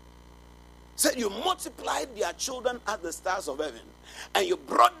multiplication. Said you multiplied their children as the stars of heaven, and you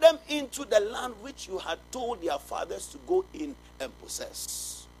brought them into the land which you had told their fathers to go in and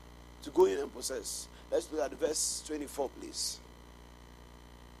possess. To go in and possess. Let's look at verse 24, please.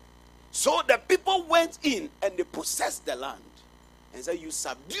 So the people went in and they possessed the land. And said, you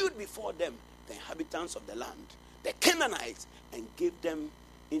subdued before them the inhabitants of the land, the Canaanites, and gave them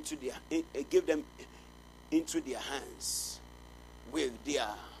into their hands with their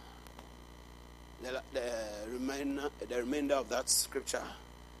the remainder of that scripture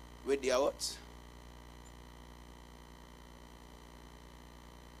with their what?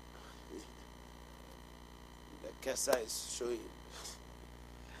 The cursor is showing.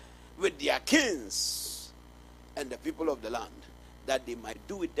 With their kings and the people of the land, that they might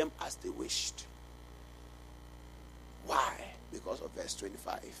do with them as they wished. Why? Because of verse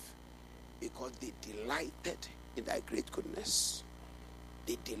 25. Because they delighted in thy great goodness.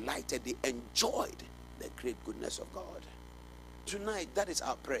 They delighted, they enjoyed the great goodness of God. Tonight, that is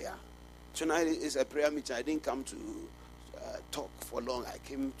our prayer. Tonight is a prayer meeting. I didn't come to talk for long. I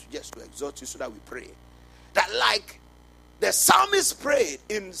came just to exhort you so that we pray. That like the psalmist prayed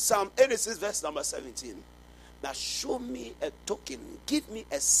in Psalm 86 verse number 17. Now show me a token, give me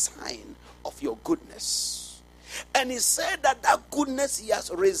a sign of your goodness. And he said that goodness, he has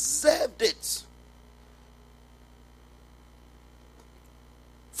reserved it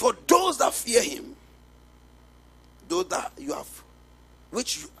for those that fear him, those that you have,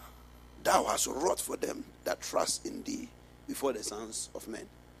 which thou hast wrought for them that trust in thee before the sons of men.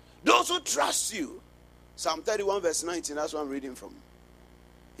 Those who trust you. Psalm 31 verse 19, that's what I'm reading from.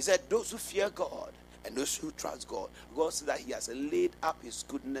 He said, those who fear God and those who trust God, God said that he has laid up his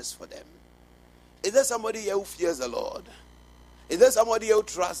goodness for them. Is there somebody here who fears the Lord? Is there somebody here who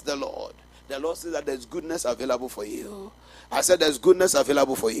trusts the Lord? The Lord says that there's goodness available for you. I said there's goodness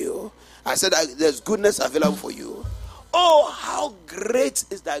available for you. I said there's goodness available for you. Oh, how great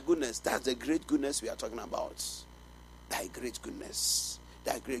is thy goodness. That's the great goodness we are talking about. Thy great goodness.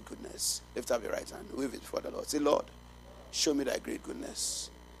 Thy great goodness. Lift up your right hand. Wave it before the Lord. Say, Lord, show me thy great goodness.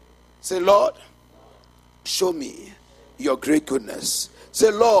 Say, Lord, show me your great goodness.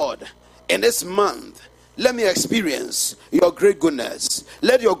 Say, Lord, in this month, let me experience your great goodness.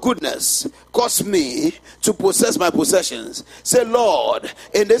 Let your goodness cause me to possess my possessions. Say, Lord,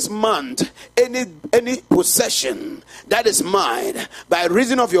 in this month, any possession that is mine, by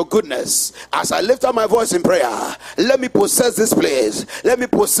reason of your goodness, as I lift up my voice in prayer, let me possess this place. Let me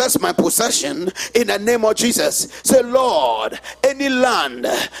possess my possession in the name of Jesus. Say, Lord, any land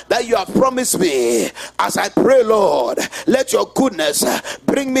that you have promised me, as I pray, Lord, let your goodness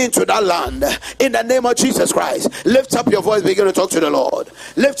bring me into that land in the name of Jesus Christ. Lift up your voice, begin to talk to the Lord.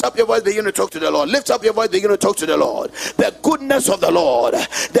 Lift up your voice, begin to talk to the Lord. Lift up your voice, begin to talk to the Lord. The goodness of the Lord,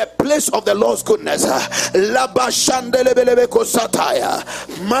 the place of the Lord's goodness. Labashandelebelebeko sataya,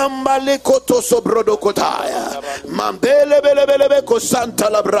 Mambaleko sobrodokotaya, Mambelebelebelebeko santa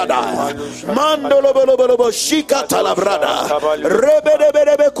labrada, Mandolobolobo shika talabrada,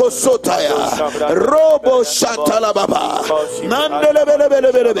 Rebelebelebeko sotaya, Robo shatalababa,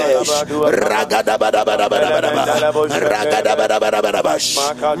 Mandelebelebelebelebe, Ragada bada bada bada bada, Ragada bada bada bada bash,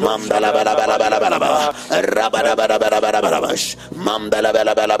 Mandala bada bada bada bada bada, Rabada bada bada bada bada bash, Mandala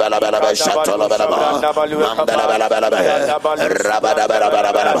bada bada bada bada bash, Shatola bada bada, Mandala bada bada bada, Rabada bada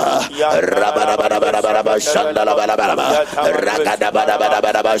bada bada, Rabada bada bada bada bash, Shandala bada bada bada, Ragada bada bada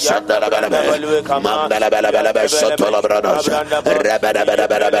bada bash, Shandala bada bada, Mandala bada bada bash, Shatola bada, Rabada bada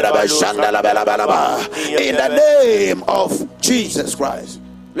bada bada bash, Shandala bada bada. In the name of Jesus Christ.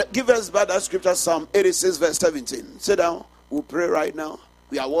 Give us back that scripture, Psalm 86 verse 17. Sit down. We'll pray right now.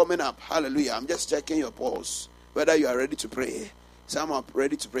 We are warming up. Hallelujah. I'm just checking your pulse, whether you are ready to pray. Some are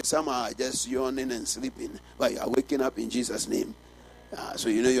ready to pray. Some are just yawning and sleeping. But you are waking up in Jesus' name. So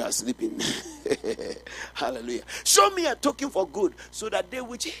you know you are sleeping. Hallelujah. Show me a token for good, so that they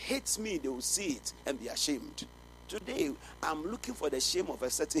which hate me, they will see it and be ashamed. Today, I'm looking for the shame of a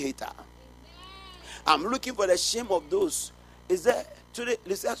certain hater. I'm looking for the shame of those. Is there today?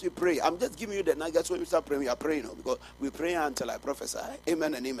 Listen, as we pray, I'm just giving you the nuggets. When we start praying, we are praying, because we pray until I prophesy.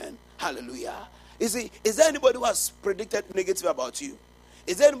 Amen and amen. Hallelujah. You see, is there anybody who has predicted negative about you?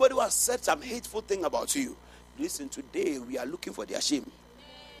 Is there anybody who has said some hateful thing about you? Listen, today we are looking for their shame.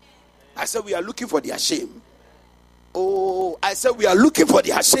 I said we are looking for their shame. Oh, I said we are looking for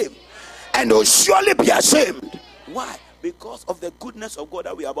their shame. And they'll surely be ashamed. Why? Because of the goodness of God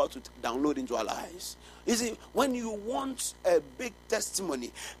that we are about to download into our lives. You see, when you want a big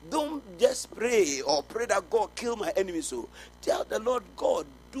testimony, don't just pray or pray that God kill my enemies. So tell the Lord, God,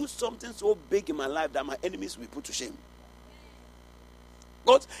 do something so big in my life that my enemies will be put to shame.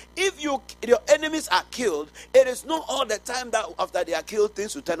 But if your enemies are killed, it is not all the time that after they are killed,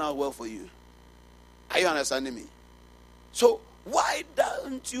 things will turn out well for you. Are you understanding me? So why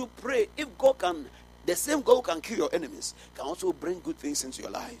don't you pray? If God can, the same God who can kill your enemies can also bring good things into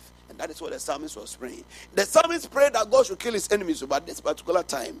your life. And that is what the psalmist was praying. The psalmist prayed that God should kill his enemies, but this particular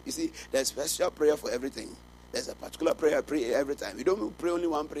time, you see, there's special prayer for everything. There's a particular prayer I pray every time. You don't pray only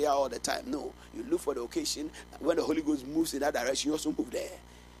one prayer all the time. No, you look for the occasion. When the Holy Ghost moves in that direction, you also move there.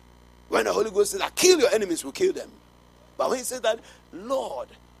 When the Holy Ghost says, kill your enemies, will kill them. But when he says that, Lord,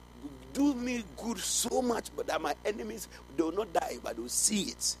 do me good so much, but that my enemies, they will not die, but they will see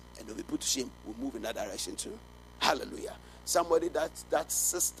it and they'll be put to shame. We'll move in that direction too. Hallelujah. Somebody that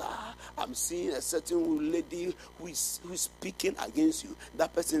sister, I'm seeing a certain lady who is speaking against you.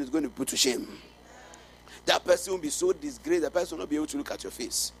 That person is going to be put to shame. That person will be so disgraced, that person will not be able to look at your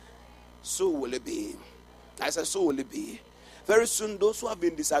face. So will it be. I said, so will it be. Very soon, those who have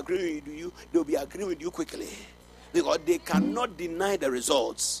been disagreeing with you, they'll be agreeing with you quickly. Because they cannot deny the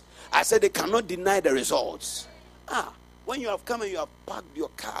results. I said they cannot deny the results. When you have come and you have parked your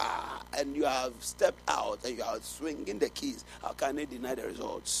car and you have stepped out and you are swinging the keys, how can they deny the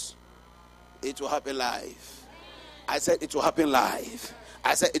results? It will happen live. I said it will happen live.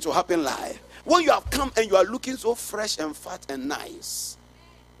 I said it will happen live. When you have come and you are looking so fresh and fat and nice,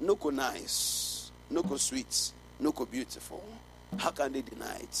 no go nice, no go sweet, no go beautiful, how can they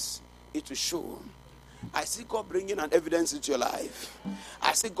deny it? It will show. I see God bringing an evidence into your life.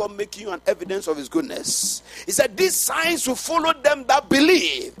 I see God making you an evidence of his goodness. He said, these signs will follow them that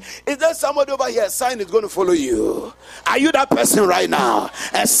believe. Is there somebody over here, a sign is going to follow you? Are you that person right now?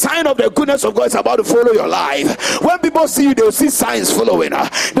 A sign of the goodness of God is about to follow your life. When people see you, they will see signs following.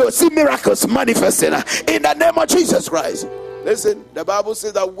 They will see miracles manifesting in the name of Jesus Christ. Listen, the Bible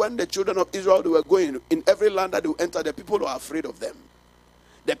says that when the children of Israel, they were going in every land that they would enter, the people were afraid of them.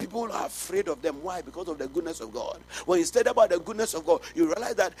 The people are afraid of them. Why? Because of the goodness of God. When you study about the goodness of God, you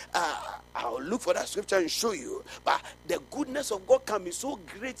realize that I'll look for that scripture and show you. But the goodness of God can be so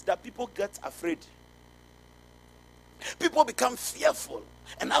great that people get afraid. People become fearful.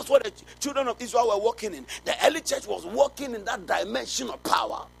 And that's what the children of Israel were walking in. The early church was walking in that dimension of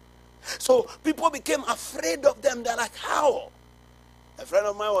power. So people became afraid of them. They're like, how? A friend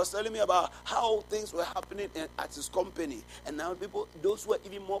of mine was telling me about how things were happening at his company. And now people, those who are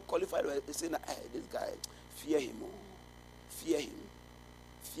even more qualified, were saying, hey, this guy, fear him. Fear him.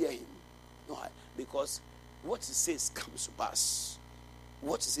 Fear him. Why? Because what he says comes to pass.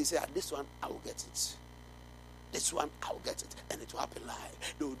 What he says, this one, I will get it. This one, I will get it. And it will happen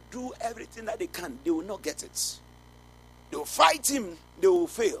live. They will do everything that they can. They will not get it. They will fight him. They will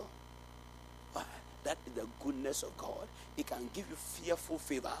fail. Why? That is the goodness of God. It can give you fearful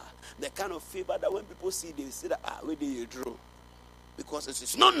favor. The kind of favor that when people see, they say that, where did you draw? Because it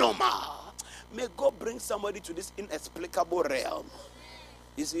is not normal. May God bring somebody to this inexplicable realm.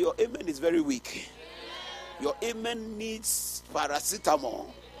 You see, your amen is very weak. Your amen needs paracetamol.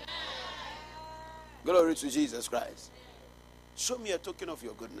 Glory to Jesus Christ. Show me a token of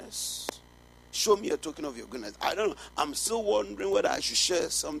your goodness. Show me a token of your goodness. I don't know. I'm still wondering whether I should share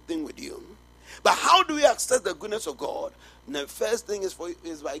something with you. But how do we access the goodness of God? And the first thing is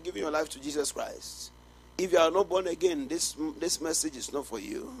by giving your life to Jesus Christ. If you are not born again, this message is not for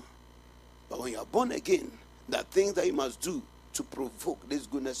you. But when you are born again, there are things that you must do to provoke this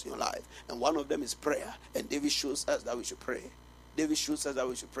goodness in your life. And one of them is prayer. And David shows us that we should pray. David shows us that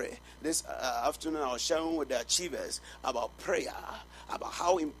we should pray. This afternoon I was sharing with the achievers about prayer, about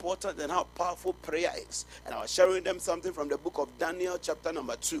how important and how powerful prayer is. And I was sharing them something from the book of Daniel chapter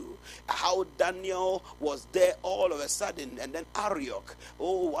number 2. How Daniel was there all of a sudden, and then Arioch,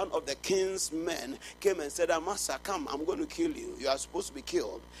 one of the king's men, came and said, Master, come, I'm going to kill you. You are supposed to be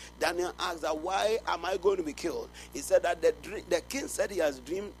killed. Daniel asked that, why am I going to be killed? He said that the king said he has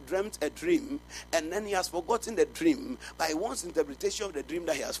dreamt a dream, and then he has forgotten the dream, but he wants interpretation of the dream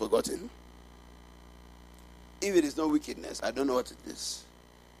that he has forgotten. If it is not wickedness, I don't know what it is.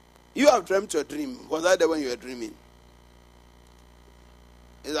 You have dreamt your dream. Was I there when you were dreaming?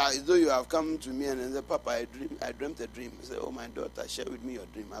 It's as though you have come to me and said, Papa, I dreamt a dream. You say, oh, my daughter, share with me your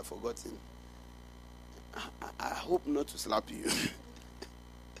dream. I've forgotten. I hope not to slap you.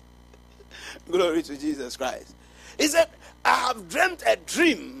 Glory to Jesus Christ. He said, I have dreamt a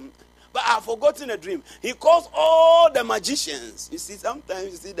dream, but I have forgotten a dream. He calls all the magicians. You see, sometimes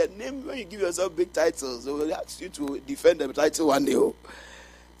you see the name, when you give yourself big titles, they will ask you to defend the title one day.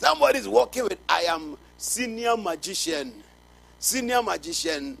 Somebody is walking with, I am senior magician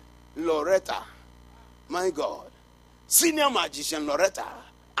Loretta. My God. Senior magician Loretta.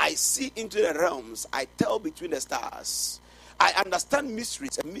 I see into the realms. I tell between the stars. I understand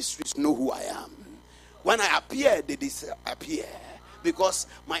mysteries, and mysteries know who I am. When I appear, they disappear. Because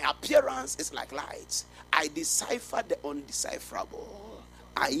my appearance is like light. I decipher the undecipherable.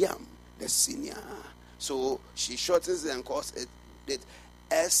 I am the senior. So she shortens it and calls it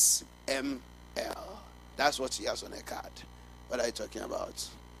SML. That's what she has on her card. What are you talking about?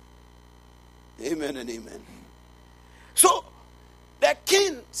 Amen and amen. So, the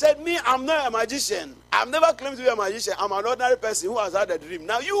king said, me, I'm not a magician. I've never claimed to be a magician. I'm an ordinary person who has had a dream.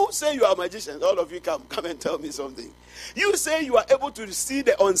 Now, you say you are a magician. All of you come and tell me something. You say you are able to see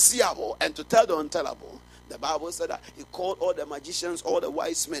the unseeable and to tell the untellable. The Bible said that he called all the magicians, all the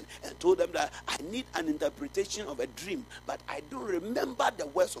wise men, and told them that I need an interpretation of a dream, but I don't remember the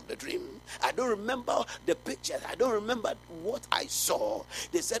words of the dream. I don't remember the pictures. I don't remember what I saw.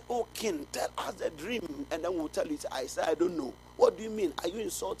 They said, oh king, tell us the dream, and then we'll tell you. I said, I don't know. What do you mean? Are you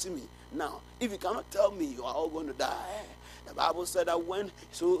insulting me? Now, if you cannot tell me, you are all going to die. The Bible said that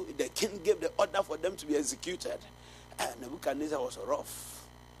so the king gave the order for them to be executed. And Nebuchadnezzar was a rough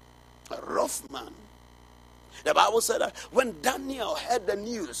man. The Bible said that when Daniel heard the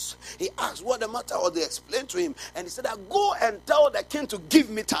news, he asked what the matter was. They explained to him, and he said, go and tell the king to give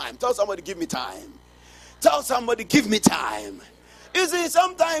me time. Tell somebody, give me time. Tell somebody, give me time. You see,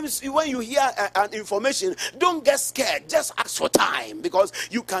 sometimes when you hear an information, don't get scared. Just ask for time, because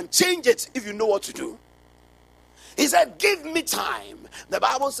you can change it if you know what to do. He said, give me time. The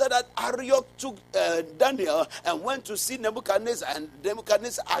Bible said that Arioch took Daniel and went to see Nebuchadnezzar, and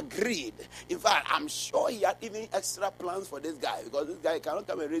Nebuchadnezzar agreed. In fact, I'm sure he had even extra plans for this guy, because this guy cannot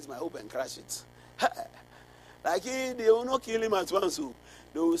come and raise my hope and crash it. Like they will not kill him at once.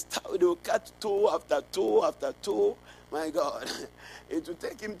 They will cut toe after toe after toe. My God, it will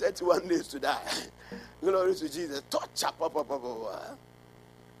take him 31 days to die. Glory to Jesus. Torture.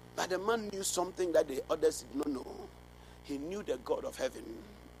 But the man knew something that the others did not know. He knew the God of heaven.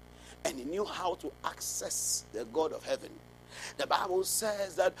 And he knew how to access the God of heaven. The Bible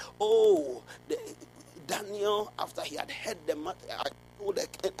says that, Daniel, after he had heard the matter,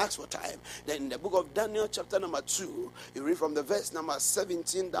 asked for time. Then in the book of Daniel, chapter number 2, you read from the verse number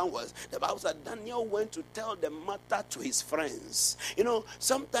 17 downwards. The Bible said Daniel went to tell the matter to his friends. You know,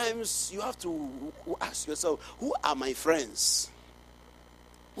 sometimes you have to ask yourself, who are my friends?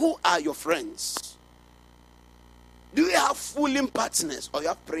 Who are your friends? Do you have fooling partners or you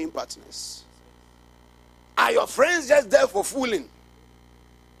have praying partners? Are your friends just there for fooling?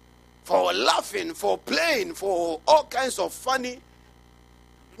 For laughing, for playing, for all kinds of funny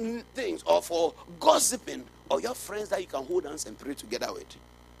things, or for gossiping? Or your friends that you can hold hands and pray together with?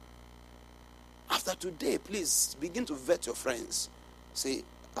 After today, please begin to vet your friends. Say,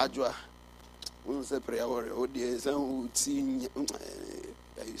 Ajwa, we will say prayer warrior. Oh dear,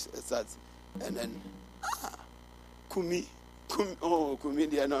 and then Kumi,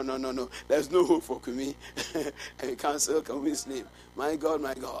 dear, no. There's no hope for Kumi. And cancel Kumi's name. My God.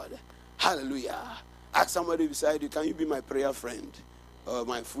 Hallelujah. Ask somebody beside you, can you be my prayer friend or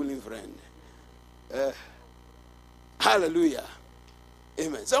my fooling friend? Hallelujah.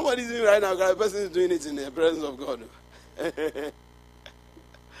 Amen. Somebody's doing it right now. The person is doing it in the presence of God.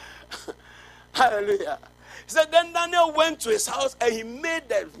 Hallelujah. He said, then Daniel went to his house and he made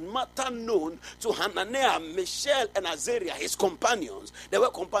the matter known to Hananiah, Mishael, and Azariah, his companions. The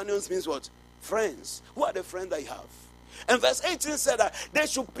word companions means what? Friends. Who are the friends that you have? And verse 18 said that they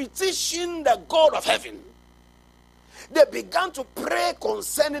should petition the God of heaven. They began to pray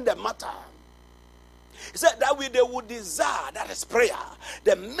concerning the matter. He said that they would desire, that is prayer,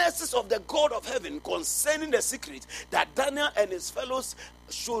 the mercies of the God of heaven concerning the secret, that Daniel and his fellows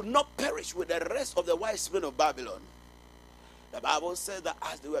should not perish with the rest of the wise men of Babylon. The Bible says that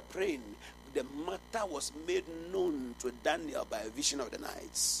as they were praying, the matter was made known to Daniel by a vision of the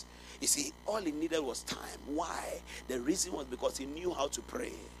nights. You see, all he needed was time. Why? The reason was because he knew how to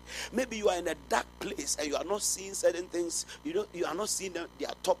pray. Maybe you are in a dark place and you are not seeing certain things. You are not seeing them, they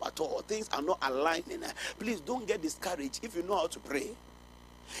are top at all. Things are not aligning. Please don't get discouraged if you know how to pray.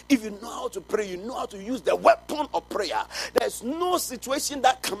 If you know how to pray, you know how to use the weapon of prayer. There's no situation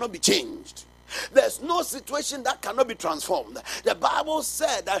that cannot be changed. There's no situation that cannot be transformed. The Bible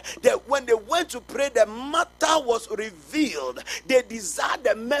said that when they went to pray, the matter was revealed. They desired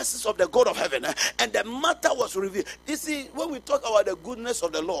the mercies of the God of heaven, and the matter was revealed. You see, when we talk about the goodness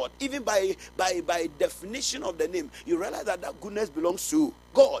of the Lord, even by definition of the name, you realize that goodness belongs to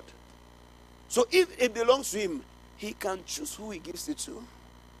God. So if it belongs to him, he can choose who he gives it to.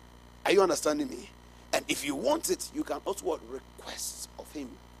 Are you understanding me? And if you want it, you can also request of him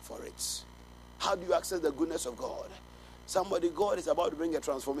for it. How do you access the goodness of God? God is about to bring a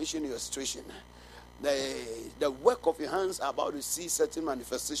transformation in your situation. The work of your hands are about to see certain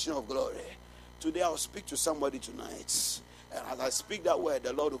manifestation of glory. Today I'll speak to somebody tonight. And as I speak that word,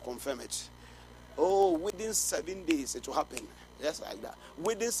 the Lord will confirm it. Oh, within 7 days it will happen. Just like that.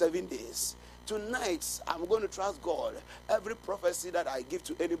 Within 7 days. Tonight, I'm going to trust God. Every prophecy that I give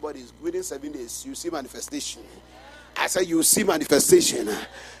to anybody is within 7 days. You see manifestation. I said, you see manifestation.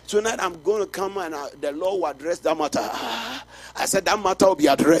 Tonight, I'm going to come and the Lord will address that matter. I said, that matter will be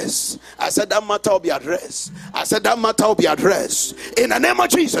addressed. I said, that matter will be addressed. I said, that matter will be addressed. In the name of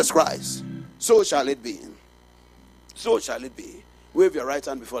Jesus Christ. So shall it be. So shall it be. Wave your right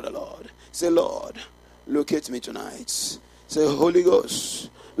hand before the Lord. Say, Lord, locate me tonight. Say, Holy Ghost,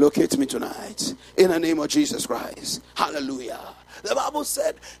 locate me tonight. In the name of Jesus Christ. Hallelujah. The Bible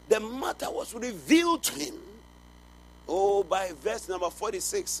said the matter was revealed to him. Oh, by verse number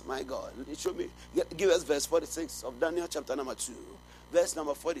 46, my God. Show me. Give us verse 46 of Daniel chapter number 2. Verse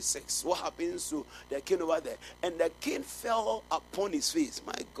number 46. What happens to the king over there? And the king fell upon his face.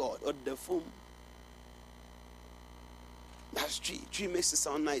 My God. Or the foam. That's tree. Tree makes it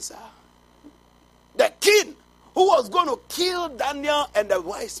sound nicer. The king who was going to kill Daniel and the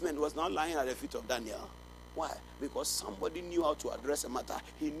wise men was not lying at the feet of Daniel. Why? Because somebody knew how to address a matter.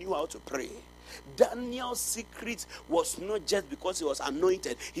 He knew how to pray. Daniel's secret was not just because he was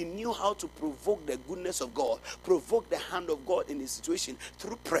anointed. He knew how to provoke the goodness of God, provoke the hand of God in his situation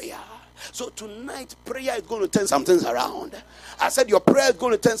through prayer. So tonight, prayer is going to turn some things around. I said your prayer is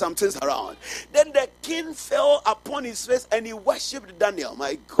going to turn some things around. Then the king fell upon his face and he worshipped Daniel.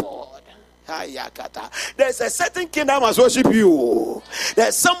 My God. There's a certain king that must worship you.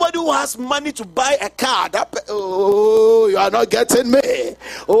 There's somebody who has money to buy a car. Oh, you are not getting me.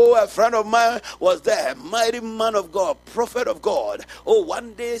 Oh, a friend of mine was there, mighty man of God, prophet of God. Oh,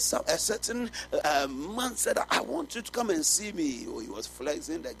 one day a certain man said, I want you to come and see me. Oh, he was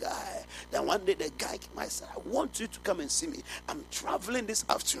flexing the guy. Then one day the guy came and said, I want you to come and see me. I'm traveling this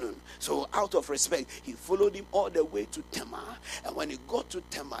afternoon. So out of respect, he followed him all the way to Tema. And when he got to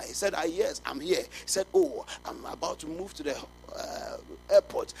Tema, he said, yes, I'm here. He said, oh, I'm about to move to the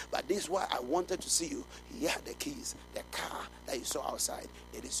airport, but this is why I wanted to see you. He had the keys, the car that you saw outside.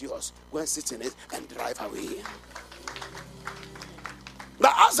 It is yours. Go and sit in it and drive away.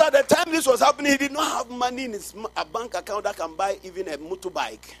 But as at the time this was happening, he did not have money in his bank account that can buy even a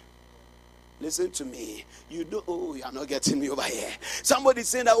motorbike. Listen to me. You are not getting me over here. Somebody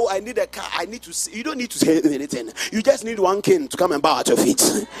saying that, I need a car. I need to see. You don't need to say anything. You just need one king to come and bow at your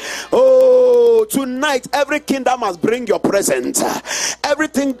feet. Oh, tonight, every kingdom must bring your present.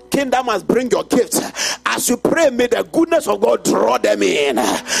 Everything kingdom must bring your gift. As you pray, may the goodness of God draw them in.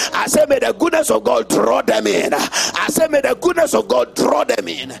 I say, may the goodness of God draw them in. I say, may the goodness of God draw them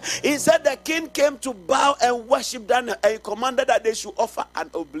in. He said the king came to bow and worship Daniel, and he commanded that they should offer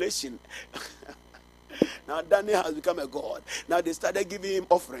an oblation. Now Daniel has become a god. Now they started giving him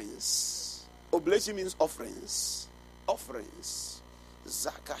offerings. Oblation means offerings. Offerings.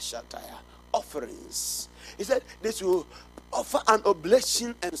 Zakashataya. Offerings. He said they should offer an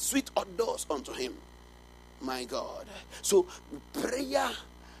oblation and sweet odors unto him. My God. So prayer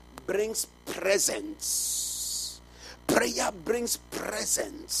brings presence. Prayer brings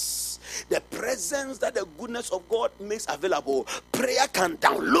presence. The presence that the goodness of God makes available, prayer can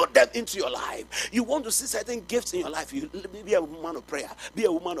download them into your life. You want to see certain gifts in your life, you be a woman of prayer. Be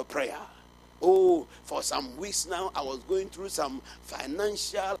a woman of prayer. Oh, for some weeks now, I was going through some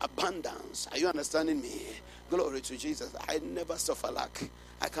financial abundance. Are you understanding me? Glory to Jesus. I never suffer lack.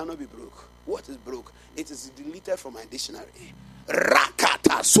 I cannot be broke. What is broke? It is deleted from my dictionary.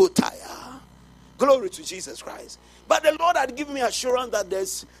 Rakata sotaya. Glory to Jesus Christ. But the Lord had given me assurance that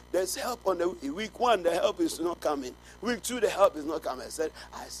there's help on the week 1, the help is not coming. Week 2, the help is not coming. I said,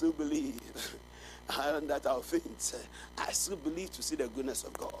 I still believe that I'll faint. I still believe to see the goodness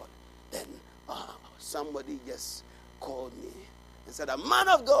of God. Then somebody just called me and said, a man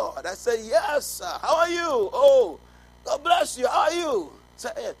of God. I said, yes, sir. How are you? Oh, God bless you. How are you? I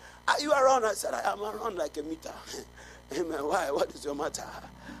said, are you around? I said, I am around like a meter. Amen. Why? What is your matter?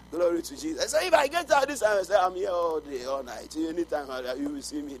 Glory to Jesus. I said, if I get out this time, I say, I'm here all day, all night. Anytime you will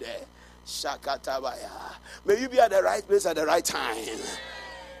see me there. Shakatabaya. May you be at the right place at the right time.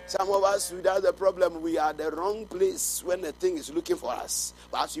 Some of us, that's the problem. We are at the wrong place when the thing is looking for us.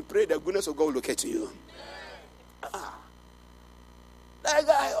 But as you pray, the goodness of God will locate you. That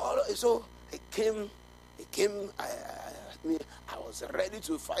guy, so he came. I was ready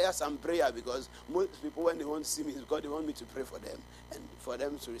to fire some prayer because most people, when they want to see me, it's because they want me to pray for them and for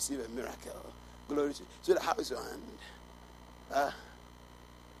them to receive a miracle. Glory to you. So how is your hand?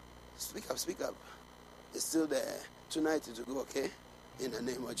 Speak up. It's still there. Tonight it will go, okay? In the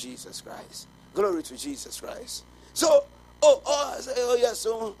name of Jesus Christ. Glory to Jesus Christ. So, I say, yes,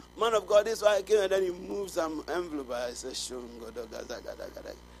 so man of God, this is why I came, and then he moves some envelope. I said, he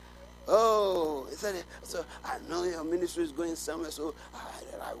said, so I know your ministry is going somewhere, so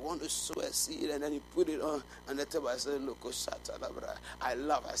I want to sow a seed, and then he put it on the table. I said, look, I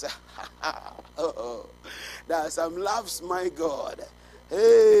laugh. I said, there are some laughs, my God.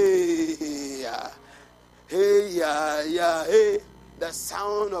 Hey, the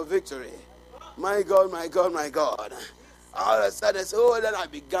sound of victory. My God. All of a sudden, then I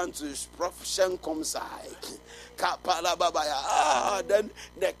began to prophesy. Then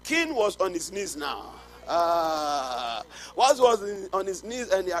the king was on his knees now. Once was on his knees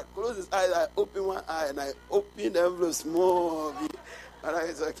and he had closed his eyes, I opened one eye and I opened the envelope small. What are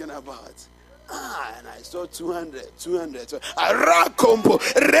you talking about? And I saw 200. Arakombo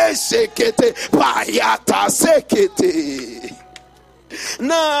resekete payata sekete.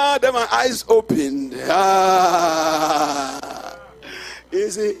 Now then my eyes opened. You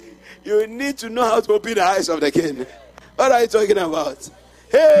see, you need to know how to open the eyes of the king. What are you talking about?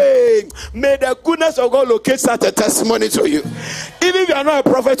 Hey, may the goodness of God locate such a testimony to you. Even if you are not a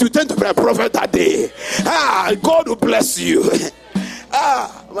prophet, you tend to be a prophet that day. God will bless you.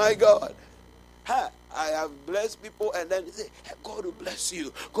 My God. I have blessed people, and then they say, God will bless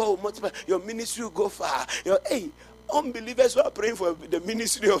you. God will multiply. Your ministry will go far. Unbelievers who are praying for the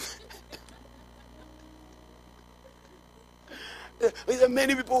ministry of...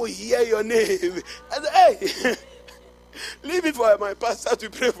 Many people will hear your name. I say, hey, leave it for my pastor to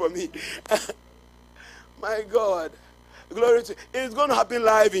pray for me. My God. Glory to... It's going to happen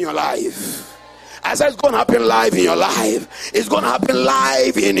live in your life. I said it's going to happen live in your life. It's going to happen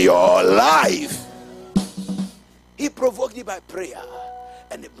live in your life. He provoked it by prayer.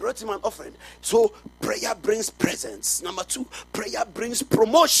 And they brought him an offering. So prayer brings presence. Number 2, prayer brings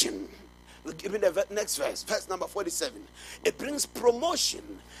promotion. We'll give me the next verse number 47. It brings promotion.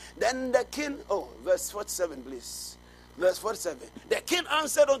 Then the king, verse 47, please. Verse 47. The king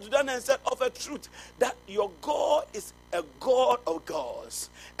answered unto them and said, of a truth, that your God is a God of gods,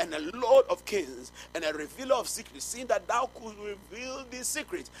 and a Lord of kings, and a revealer of secrets, seeing that thou could reveal this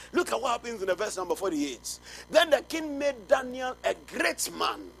secret. Look at what happens in the verse number 48. Then the king made Daniel a great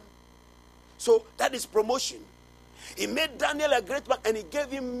man. So that is promotion. He made Daniel a great man, and he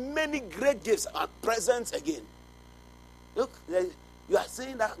gave him many great gifts and presents again. Look, you are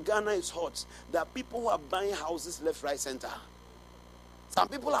saying that Ghana is hot. There are people who are buying houses left, right, center. Some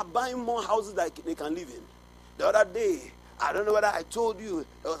people are buying more houses that they can live in. The other day, I don't know whether I told you,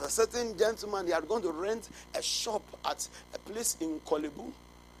 there was a certain gentleman, he had gone to rent a shop at a place in Kolebu.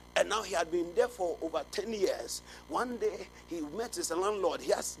 And now he had been there for over 10 years. One day, he met his landlord.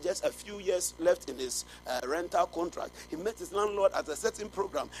 He has just a few years left in his rental contract. He met his landlord at a certain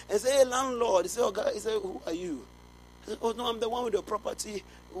program. And said, hey, landlord. He said, oh, God. He said, who are you? He said, oh, no, I'm the one with your property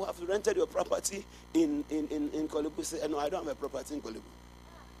who have rented your property in Kolebu. He said, no, I don't have a property in Kolebu.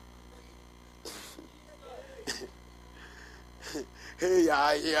 Hey,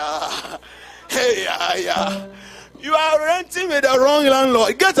 yeah. You are renting with the wrong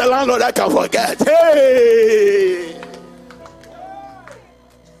landlord. Get a landlord that can forget. Hey!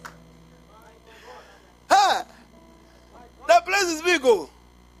 The place is big. Oh.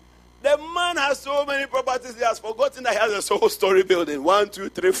 The man has so many properties, he has forgotten that he has a soul-story building. 1, 2,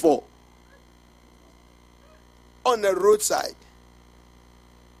 3, 4. On the roadside.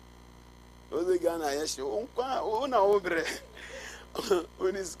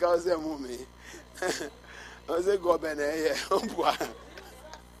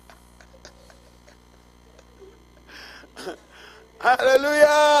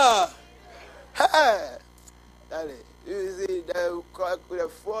 Hallelujah. Hey. You see, the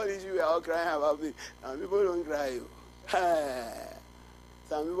fall issue we are all crying about me. And people don't cry. Hey.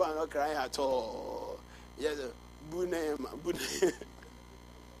 Some people are not crying at all. Yes,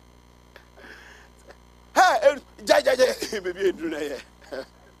 hey, baby,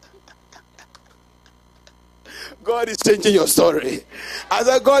 God is changing your story. I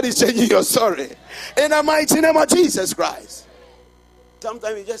said, God is changing your story. In the mighty name of Jesus Christ.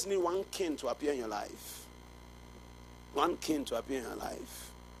 Sometimes you just need one king to appear in your life. One king to appear in your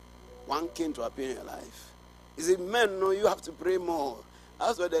life. One king to appear in your life. You see, men know you have to pray more.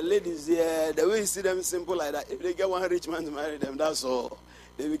 That's why the ladies here, the way you see them simple like that, if they get one rich man to marry them, that's all.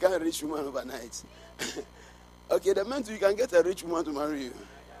 They become a rich woman overnight. Okay, the men too, you can get a rich woman to marry you.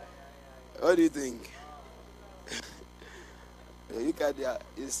 What do you think? You look at their,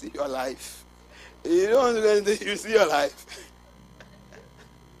 you see your life. You don't want to do anything, you see your life.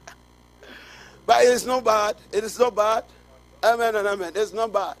 But it's not bad. It is not bad. Amen and amen. It's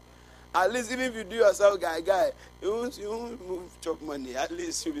not bad. At least even if you do yourself, guy, you won't move chop money. At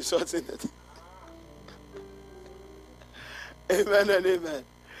least you'll be sorting it. Amen and amen.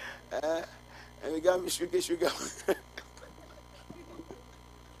 And we got me sugar.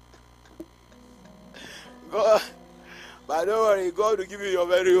 God, but don't worry, God will give you your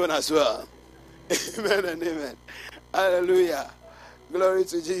very own as well. Amen and amen. Hallelujah. Glory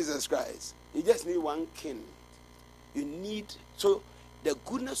to Jesus Christ. You just need one king. You need, so the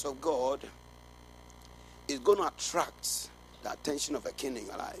goodness of God is going to attract the attention of a king in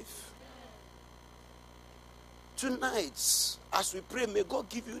your life. Tonight, as we pray, may God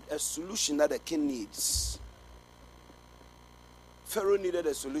give you a solution that the king needs. Pharaoh needed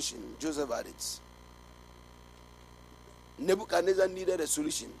a solution. Joseph had it. Nebuchadnezzar needed a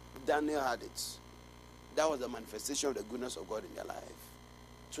solution. Daniel had it. That was the manifestation of the goodness of God in their life.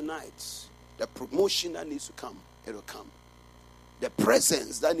 Tonight, the promotion that needs to come, it will come. The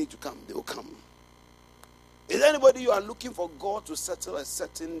presence that needs to come, they will come. Is anybody you are looking for God to settle a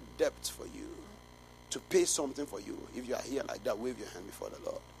certain debt for you? To pay something for you? If you are here like that, wave your hand before the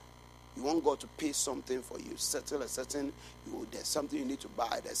Lord. You want God to pay something for you, settle a certain, there's something you need to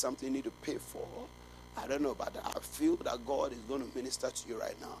buy, there's something you need to pay for. I don't know, but I feel that God is going to minister to you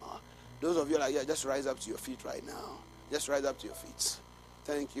right now. Those of you like, yeah, just rise up to your feet right now. Just rise up to your feet.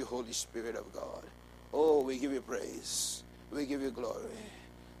 Thank you, Holy Spirit of God. Oh, we give you praise. We give you glory.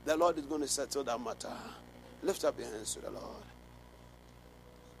 The Lord is going to settle that matter. Lift up your hands to the Lord.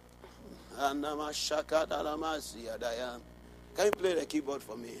 Can you play the keyboard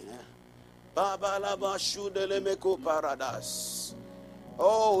for me?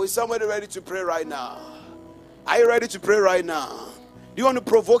 Oh, is somebody ready to pray right now? Are you ready to pray right now? Do you want to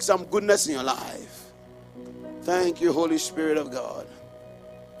provoke some goodness in your life? Thank you, Holy Spirit of God.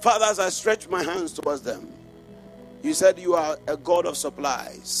 Father, as I stretch my hands towards them, you said you are a God of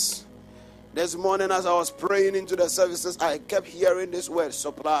supplies. This morning as I was praying into the services, I kept hearing this word,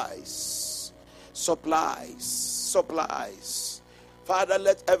 supplies. Supplies. Supplies. Father,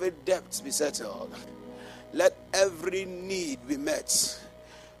 let every debt be settled. Let every need be met.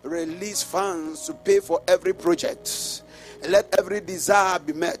 Release funds to pay for every project. Let every desire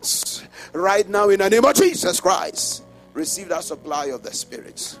be met. Right now in the name of Jesus Christ. Receive that supply of the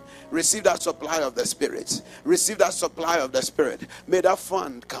Spirit. Receive that supply of the Spirit. Receive that supply of the Spirit. May that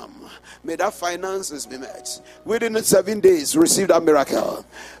fund come. May that finances be met. Within the 7 days, receive that miracle.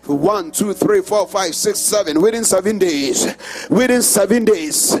 1, 2, 3, 4, 5, 6, 7. Within 7 days. Within 7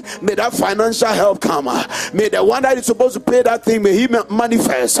 days. May that financial help come. May the one that is supposed to pay that thing, may he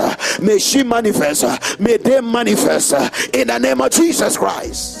manifest. May she manifest. May they manifest. In the name of Jesus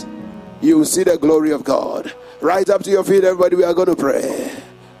Christ. You will see the glory of God. Rise up to your feet, everybody. We are going to pray.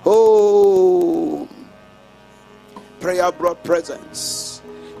 Oh, prayer brought presence.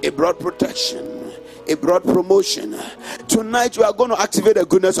 It brought protection. It brought promotion. Tonight you are going to activate the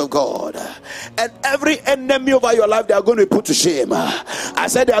goodness of God. And every enemy over your life, they are going to be put to shame. I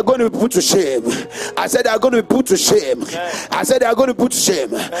said they are going to be put to shame. I said they are going to be put to shame. I said they are going to be put to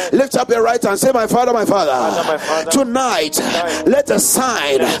shame. Lift up your right hand. Say, my Father, my Father. Tonight, let a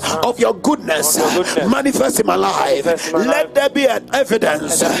sign of your goodness manifest in my life. Let there be an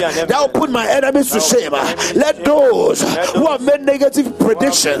evidence that will put my enemies to shame. Let those who have made negative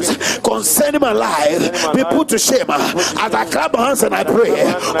predictions concerning my life be put to shame. As I clap my hands and I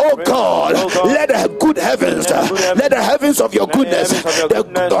pray, oh God, let the good heavens, let the heavens of your goodness,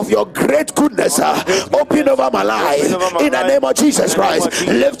 of your great goodness open over my life in the name of Jesus Christ.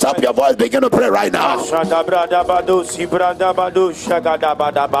 Lift up your voice, begin to pray right now.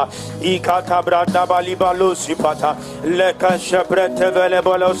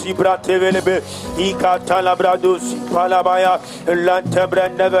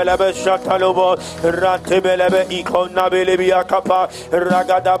 Ratebelebe ikona belebia kapa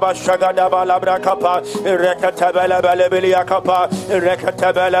ragadaba shagadaba labra kapa rekatebelebe lebelia kapa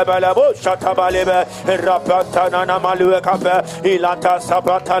Rekatebele Belebo Shatabalebe, Rapatana Malue Cape, Ilata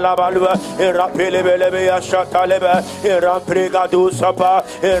Sapatala Balua, Rapele Belebe Shatalebe, Rampregadu Sapa,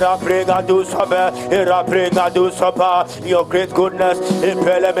 Rapregadu Sapa, Rapregadu Sapa, your great goodness,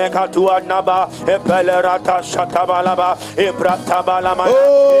 Ipelemeka to Anaba, Epelerata Shatabalaba, Ibratabalama,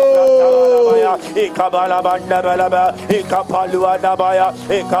 Ikabalaba Nebelaba, Ikapalua Nabaya,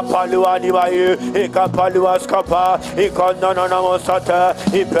 Ikapalua Nibayu, Ikapalua Skapa, Ikonanamosata,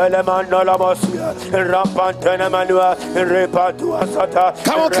 Ipelemanolamosia, Rampantenemanua, Repatua Sata.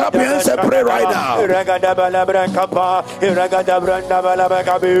 Come on, clap your hands and pray right now. Regadabalabrankapa,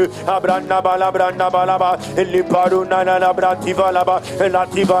 Regadabrandabalabagabu, Abrandabalabrandaba, Liparuna Labrativalaba,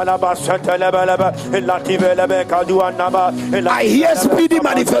 Lativalaba, Santalabalaba, Lativelabekaduanaba. I hear speedy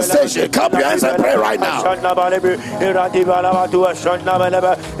manifestation. Clap your hands and pray right now.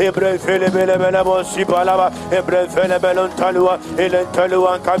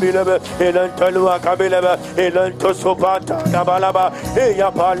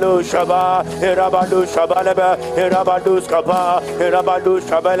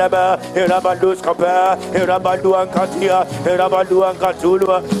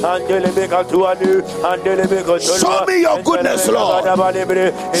 Show me your goodness, Lord.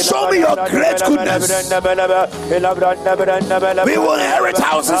 Show me your great goodness. We will inherit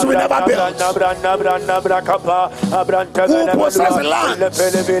houses we never built. Who possess land?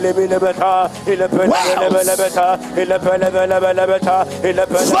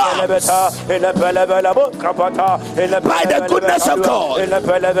 By the goodness of God.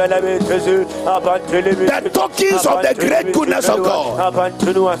 The tokens of the great goodness of God.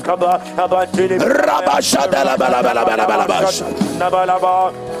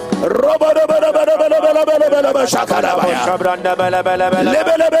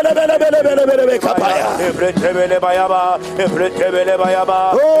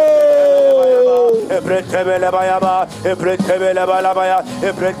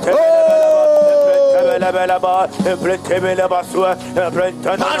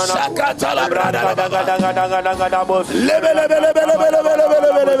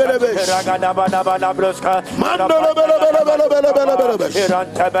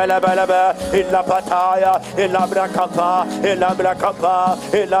 Illa pataya, illa bracapa, illa bracapa,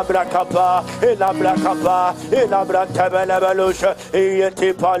 illa bracapa, illa bracapa, illa brantabella belusha,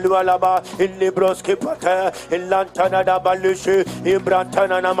 ieti palualaba, illibroski pate, illantana da balushi,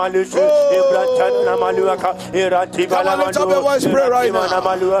 ibrantana namalushi, ibrantana maluaka, iranti balamanu,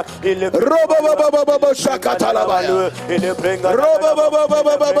 malua, Robo Shakatalabaya,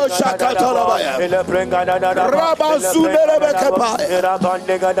 Robo Shakatalabaya,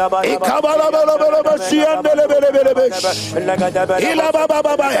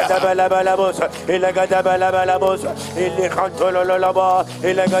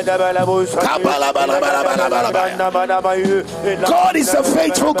 God is a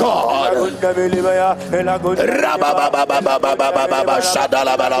faithful God.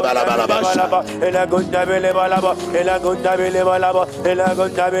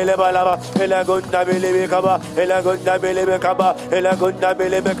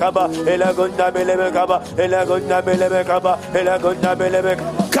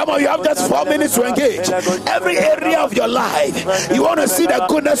 Come on, you have just 4 minutes to engage. Every area of your life, you want to see the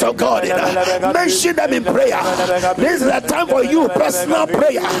goodness of God in. Mention them in prayer. This is a time for you, personal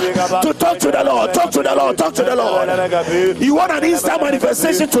prayer, to talk to the Lord. Talk to the Lord. Talk to the Lord. You want an instant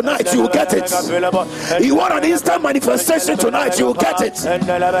manifestation tonight, you will get it. You want an instant manifestation tonight, you will get it.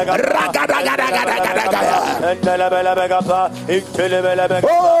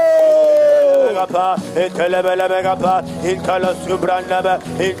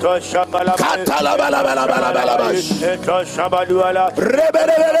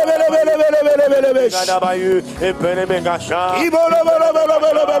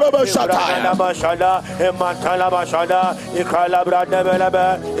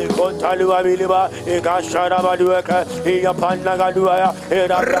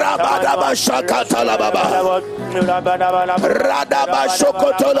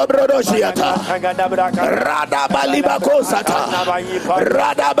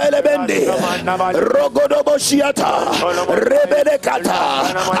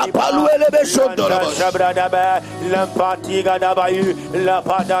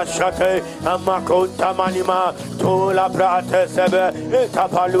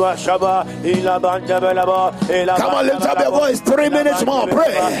 Come on, lift up your voice. 3 minutes more.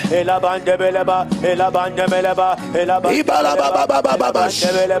 Pray.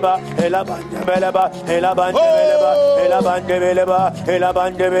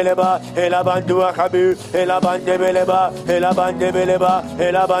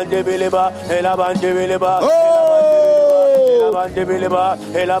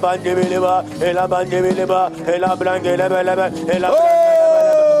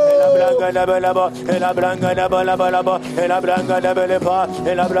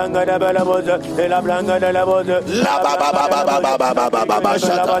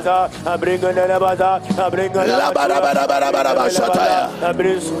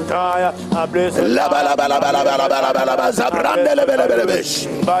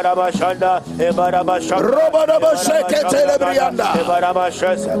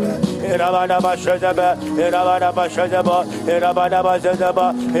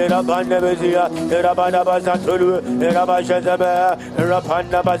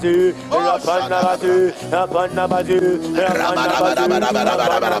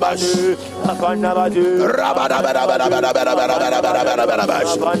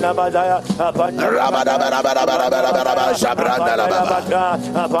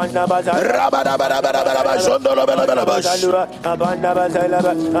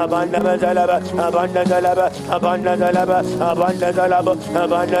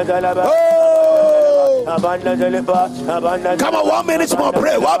 Come on, 1 minute more.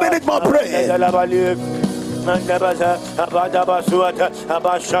 Pray. 1 minute more. Pray.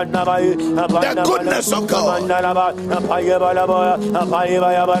 The goodness of God.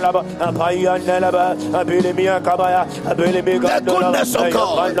 The goodness of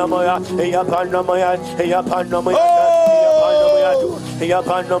God.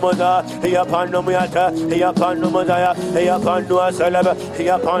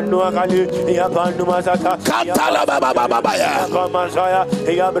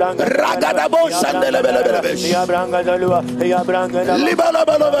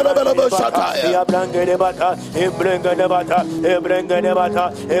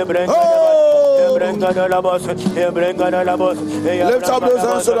 Lift up those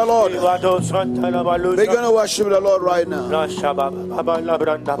hands to the Lord. We're going to worship the Lord right now.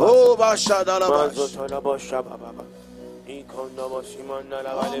 Oh,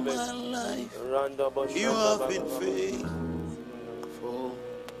 you have been faithful.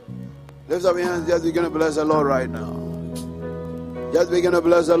 Lift up your hands. Just begin to bless the Lord right now. Just begin to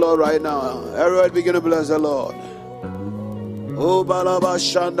bless the Lord right now. Everybody begin to bless the Lord. Oh,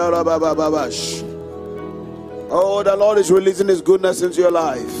 oh, the Lord is releasing His goodness into your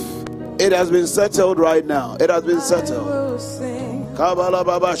life. It has been settled right now. It has been settled. Kabala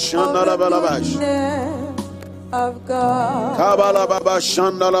Baba Shandala Balabash. Of God. Kabala Baba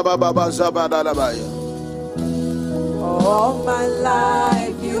Shandala Baba Zabadalabaya. All my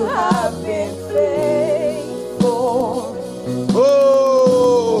life you have been faithful.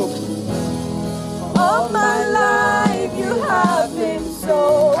 Oh. All my life you have been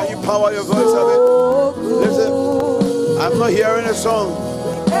so. Can you power your voice a bit? Listen, I'm not hearing a song.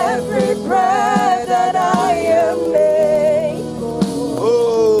 Every prayer that I am able,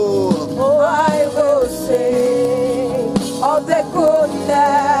 oh, I will sing of the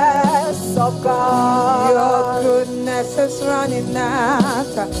goodness of God. Your goodness is running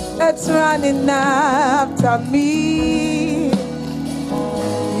after, it's running after me.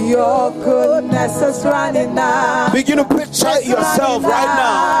 Your goodness is running after. Begin to picture yourself right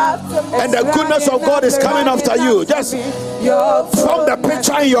now, and the goodness of God is coming after you. Just form the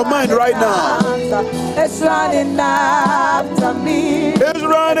picture in your mind right now. It's running after me. It's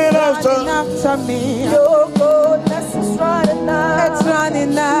running after me. Your goodness is running after. It's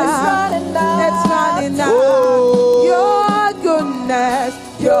running after. It's running after. Your goodness.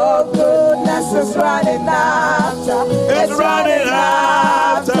 Your goodness is running after. It's running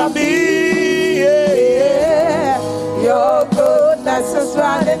after me. Yeah. Your goodness is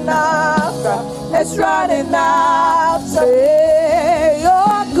running after. It's running after me.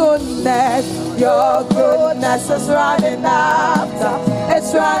 Your goodness is running after.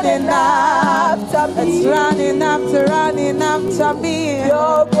 It's running after me. It's running after me.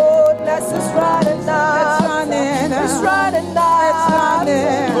 Your goodness is running after. It's running after.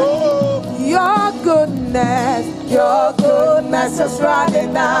 Your goodness is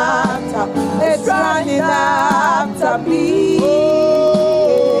running after. It's running after me.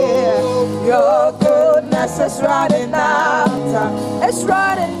 Your goodness is running after. It's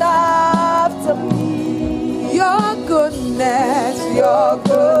running after me. Your goodness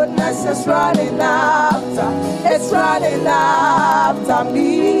goodness is running after. It's running after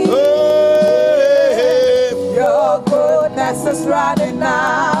me. Your goodness is running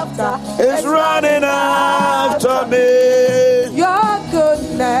after. It's running after me. Your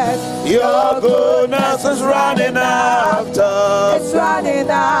goodness is running after. It's running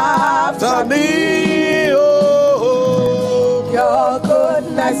after me. Oh, your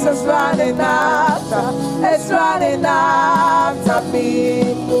goodness is running after. It's running after me.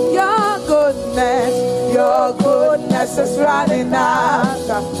 Your goodness is running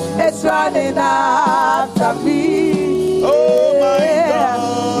after. It's running after me. Oh my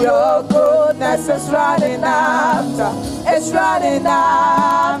God. Your goodness is running after. It's running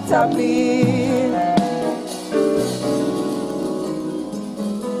after me.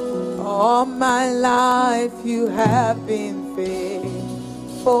 All my life you have been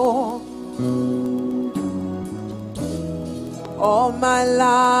faithful. All my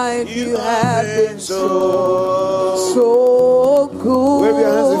life you have been so good. Wave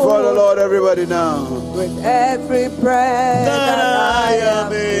your hands before the Lord, everybody now. With every breath that I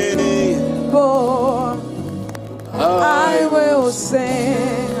am able, I will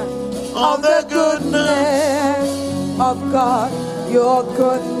sing of the goodness of God. Your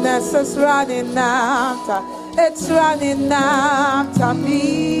goodness is running after. It's running after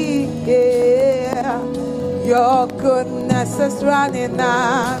me. Yeah. Your goodness is running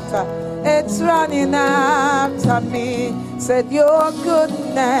after. It's running after me. Said your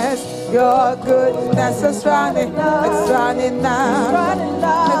goodness is running. It's running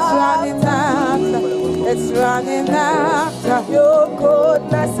after. It's running after. It's running after. Your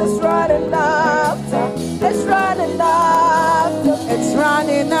goodness is running after. It's running after. It's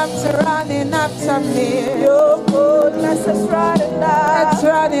running after me. Your goodness is running after. It's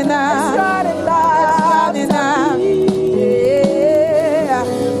running after. It's running after. Yeah.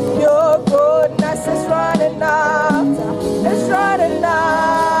 Your goodness is running after. It's running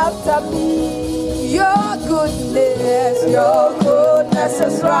after me. Your goodness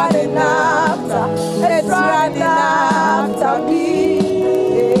is running after. It's running after me.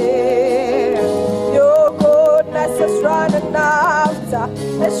 Yeah. Your goodness is running after.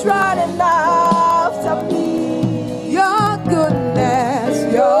 It's running after me. Your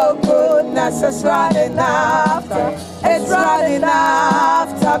goodness is running after. It's running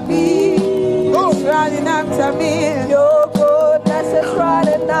after me. It's running after me. Your goodness is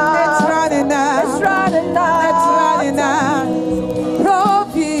running after. It's running after. It's running after. It's running after.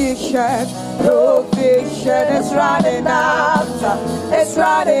 Provision is running after. It's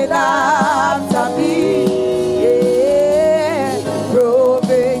running after me. Yeah.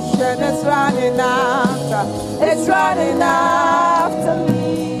 Provision is running after. It's running after me.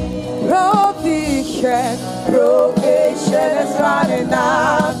 Provision is running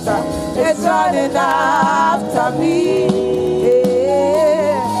after. It's running after me.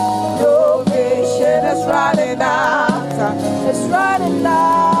 Yeah. Provision is running after. It's running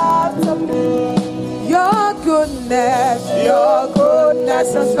after me. Your goodness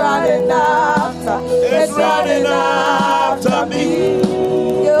is running after. It's running after me.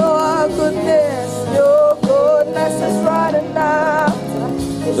 Your goodness is running after.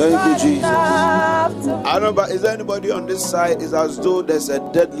 Thank you, Jesus. I don't know, but is there anybody on this side? It's as though there's a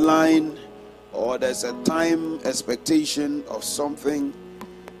deadline or there's a time expectation of something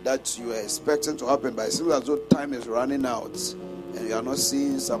that you are expecting to happen, but it seems as though time is running out and you are not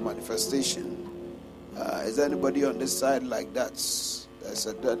seeing some manifestation. Is there anybody on this side like that? There's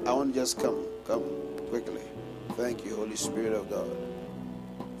a dead. I want to just come quickly. Thank you, Holy Spirit of God.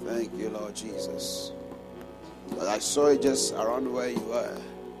 Thank you, Lord Jesus. But I saw it just around where you are.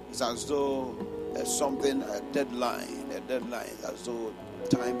 It's as though there's something, a deadline, as though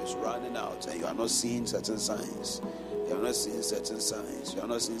time is running out and you are not seeing certain signs. You are not seeing certain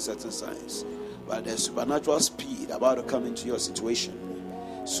signs. But there's supernatural speed about to come into your situation.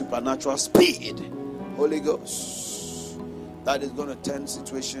 Supernatural speed. Holy Ghost. That is going to turn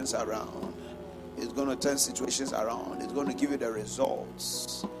situations around. It's going to turn situations around. It's going to give you the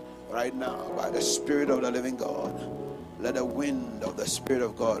results. Right now, by the Spirit of the living God, let the wind of the Spirit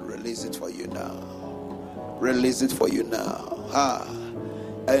of God release it for you now. Release it for you now.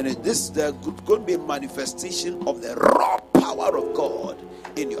 And this is going to be a manifestation of the raw power of God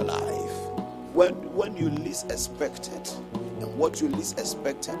in your life. When you least expect it, and what you least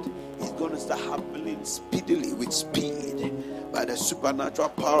expected is going to start happening speedily, with speed, by the supernatural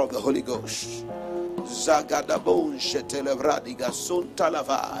power of the Holy Ghost. Zagadabon shetelevradiga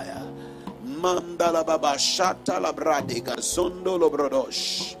sontalavaya mandala baba shatala bradiga sondolo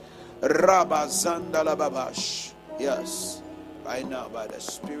brodosh rabazandala babash. Yes. Right now, by the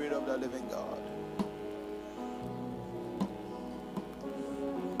Spirit of the living God.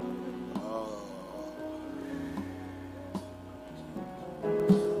 Oh.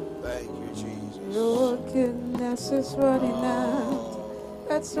 Thank you, Jesus. Your goodness is running out.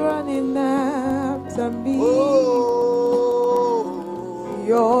 It's running after me. Oh.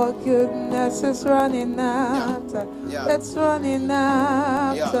 Your goodness is running after. It's running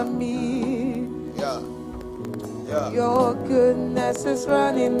after me. Your goodness is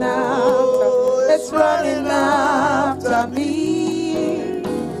running after. It's running after me.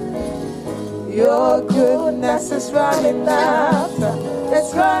 Your goodness is running after.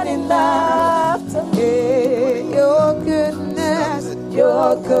 It's running after me.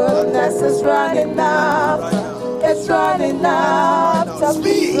 Your goodness is running after. It's running after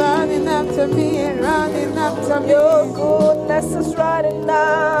me. Running after me. Running after me. Your goodness is running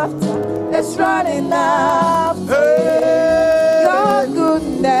after. It's running after. Your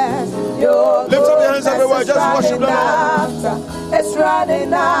goodness. Your Lift up your hands everywhere. Just worship the Lord. It's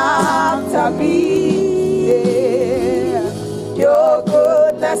running after me. Your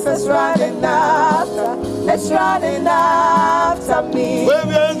goodness is running after. It's running after me. Wave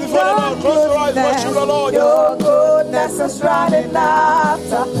your hands before the Lord. Close your eyes. Worship the Lord. Your goodness is running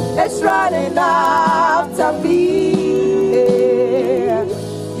after. It's running after me.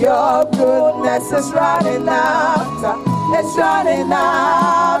 Your goodness is running after. It's running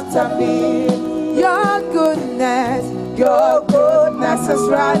after me. Your goodness is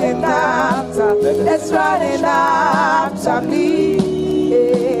running after. It's running after me.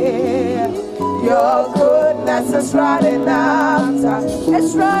 Your goodness is running after.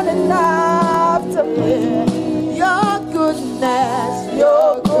 It's running after me. Your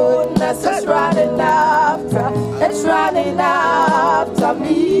goodness is running after. It's running after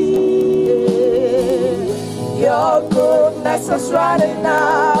me. Your goodness is running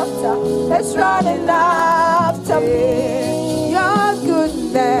after. It's running after me.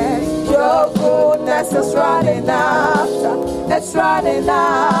 Your goodness is running after. It's running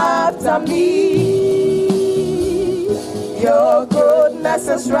after me. Your goodness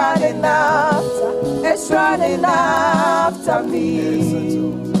is running after. It's running after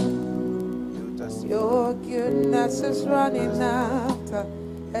me. Your goodness is running after.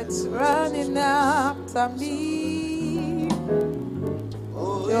 It's running after me.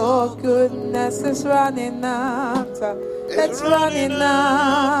 Your goodness is running after. It's running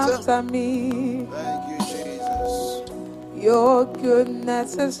after me. Thank you, Jesus. Your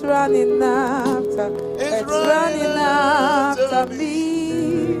goodness is running after. It's running after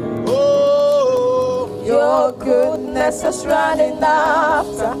me. Oh. Your goodness is running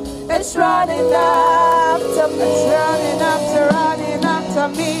after. It's running after me. It's running after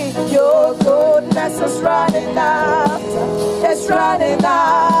me. Your goodness is running after. It's running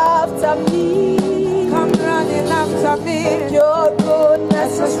after me. Come running after me. Your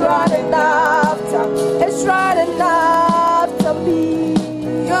goodness is running after. It's running after me.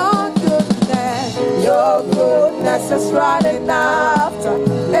 Your goodness is running after.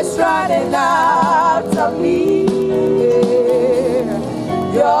 It's running after me.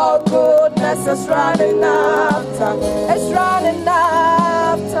 Your goodness is running after. It's running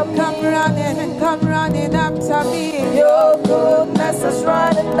after me. Come running after me. Your goodness is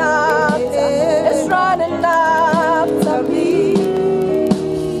running after. It's running after me.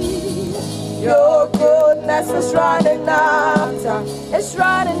 Your goodness is running after. It's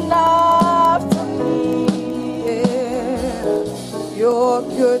running after me. Your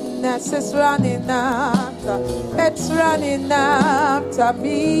goodness is running after. It's running after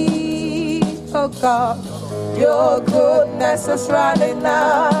me. Oh God. Your goodness is running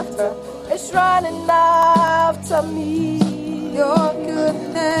after. It's running after me. Your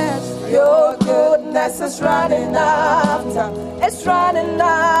goodness is running after. It's running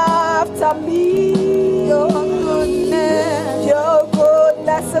after me. Your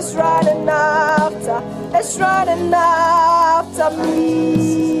goodness is running after. It's running after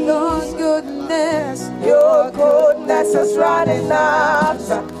me. Your goodness is running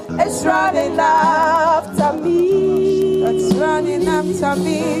after. It's running after me. It's running after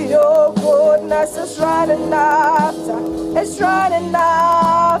me. Your goodness is running after. It's running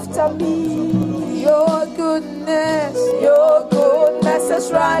after me. Your goodness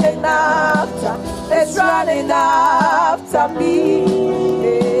is running after. It's running after me.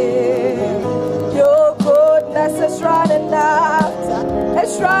 Your goodness is running after.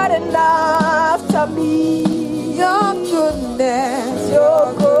 It's running after me. Your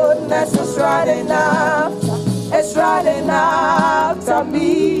goodness is running after. It's running after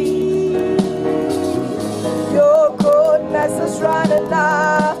me. Your goodness goodness is running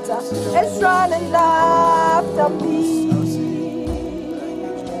after. It's running after me.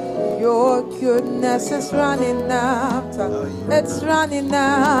 Your goodness is running after. It's running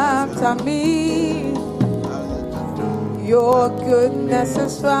after me. Your goodness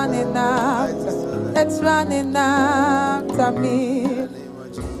is running after. It's running after me.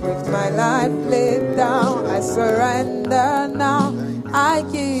 With my life laid down, I surrender now. I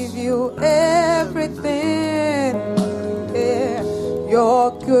give you everything. Yeah.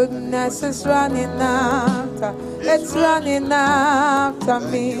 Your goodness is running after. It's running after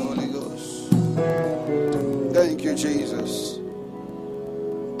me. Thank you, Jesus.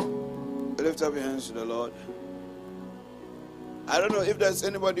 Lift up your hands to the Lord. I don't know if there's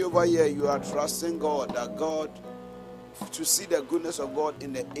anybody over here, you are trusting God, that God, to see the goodness of God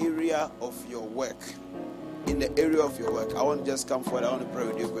in the area of your work. In the area of your work. I want to just come forward. I want to pray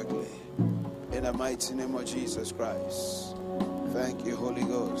with you quickly. In the mighty name of Jesus Christ. Thank you, Holy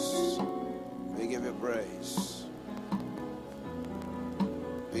Ghost. We give you praise.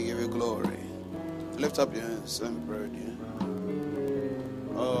 We give you glory. Lift up your hands. Let me pray with you.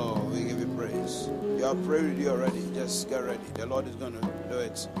 Oh, we give you praise. You have prayed with you already. Just get ready. The Lord is going to do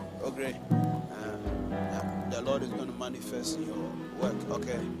it. Okay. The Lord is going to manifest in your work.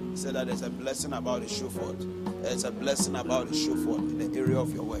 Okay. Say that there's a blessing about the shofar. There's a blessing about the shofar in the area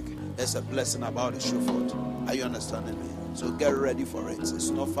of your work. There's a blessing about the shofar. Are you understanding me? So get ready for it. It's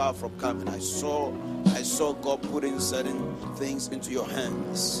not far from coming. I saw God putting certain things into your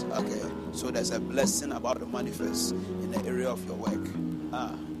hands. Okay. So there's a blessing about the manifest in the area of your work.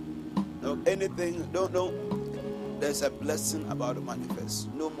 No, anything, no. There's a blessing about the manifest.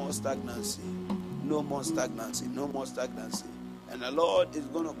 No more stagnancy. No more stagnancy. No more stagnancy. And the Lord is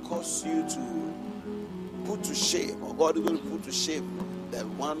going to cause you to put to shame, or God is going to put to shame the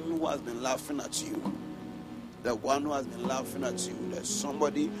one who has been laughing at you. The one who has been laughing at you. There's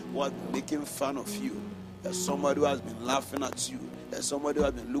somebody who has been making fun of you. There's somebody who has been laughing at you. There's somebody who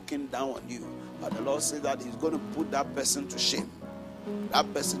has been looking down on you. But the Lord says that He's going to put that person to shame.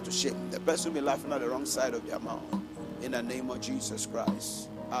 That person to shame. The person will be laughing at the wrong side of their mouth. In the name of Jesus Christ.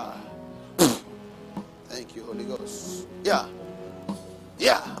 Thank you, Holy Ghost. Yeah.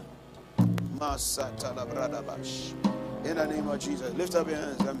 In the name of Jesus. Lift up your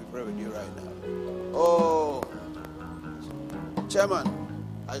hands. Let me pray with you right now. Oh, Chairman,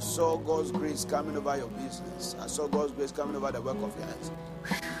 I saw God's grace coming over your business. I saw God's grace coming over the work of your hands.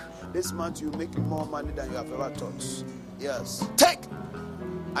 This month you're making more money than you have ever thought. Yes. Take.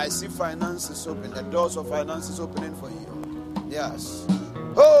 I see finances open. The doors of finances opening for you. Yes.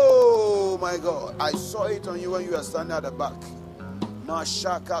 Oh my God. I saw it on you when you were standing at the back.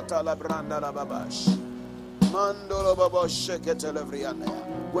 Mashakata la branda la babash. Mandolo baba shekete levriana.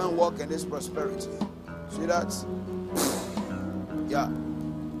 Go and walk in this prosperity. See that? Yeah.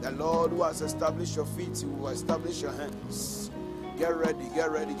 The Lord who has established your feet, He will establish your hands. Get ready, get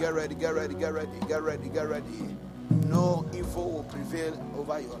ready, get ready, get ready, get ready, get ready, get ready. No evil will prevail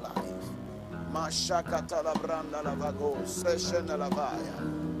over your life. Mashakata la branda la vago, session la vaya.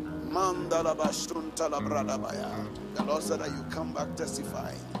 Manda la bashunta la brada baya. The Lord said that you come back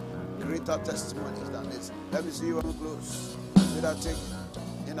testifying. Greater testimonies than this. Let me see you on close. Did I take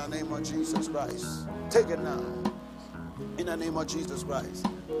it? In the name of Jesus Christ. Take it now. In the name of Jesus Christ.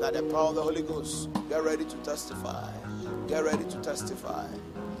 That the power of the Holy Ghost. Get ready to testify. Get ready to testify.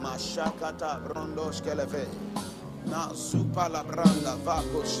 Mashakata brondo skeleve. Na supa la branda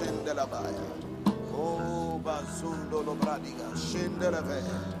vako shendela baya. Oh bazundo lo bradiga shendeleve.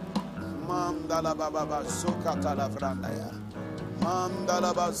 Manda la baba sukata la branda ya. Manda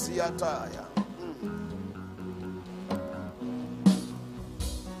la baziata ya.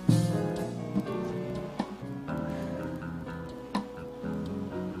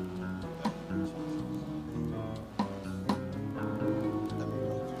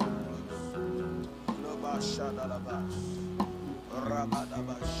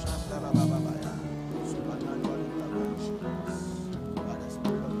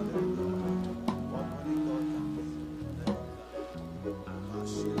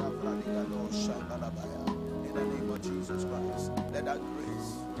 In the name of Jesus Christ, let that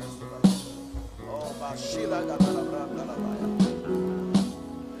grace rest over you. Oh,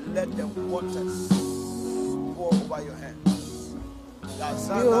 let the waters pour over your hands.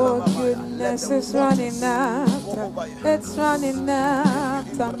 Your goodness is running after. It's running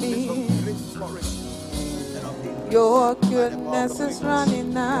after me. Your goodness is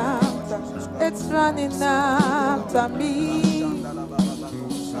running after. It's running after me.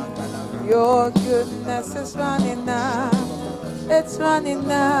 Your goodness is running after. It's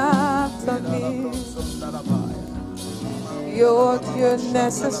running after me. Your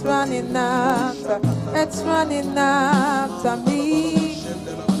goodness is running after, it's running after me.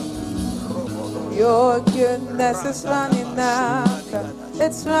 Your goodness is running after,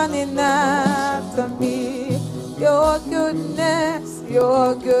 it's running after me. Your goodness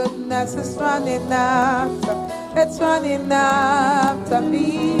is running after, it's running after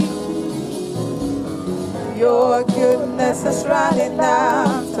me. Your goodness is running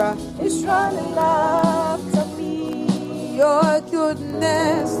after, it's running after me. Your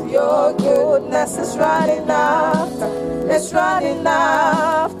goodness is running after, it's running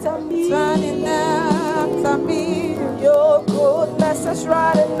after me. It's running after me. Your goodness is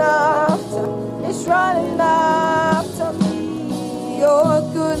running after, it's running after me. Your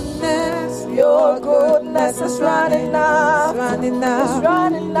goodness is running after, it's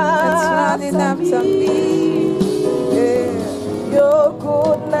running after me. Yeah. Your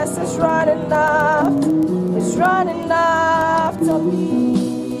goodness is running after, it's running after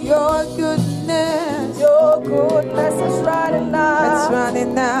me. Your goodness is running after, it's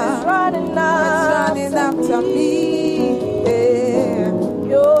running after me. Yeah.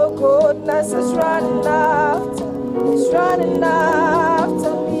 Your goodness is running after, it's running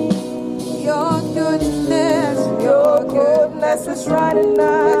after me. Your goodness is running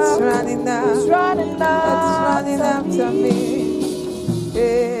after, it's running after me.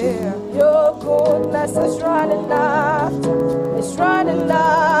 Yeah. Your goodness is running after, it's running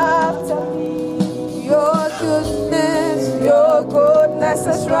after me. Your goodness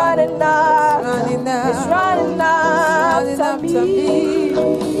is running after, it's running after me.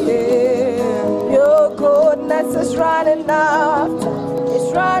 Yeah. Your goodness is running after, it's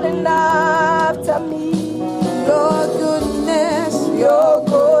running after me. Your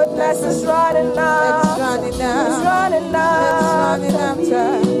goodness is running after, it's running after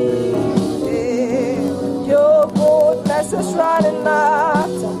me. Your goodness is running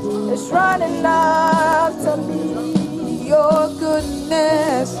after, it's running after me. Your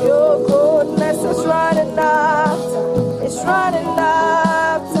goodness is running after, it's running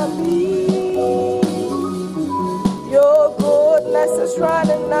after me. Your goodness is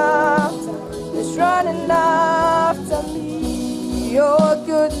running after, it's running after me.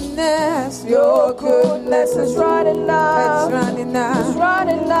 Your goodness is running after, it's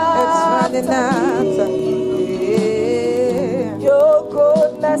running after me. Your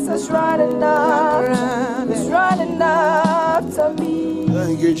goodness is running after, it's running after me.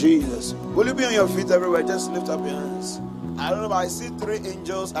 Thank you, Jesus. Will you be on your feet everywhere? Just lift up your hands. I don't know, but I see 3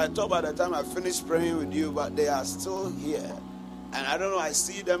 angels. I thought by the time I finished praying with you, but they are still here. And I don't know, I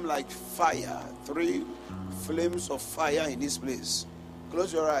see them like fire. 3 flames of fire in this place.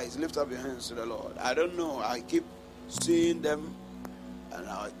 Close your eyes, lift up your hands to the Lord. I don't know, I keep seeing them, and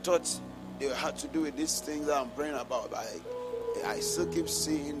I thought they had to do with these things that I'm praying about, but I still keep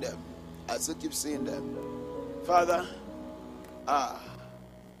seeing them. Father,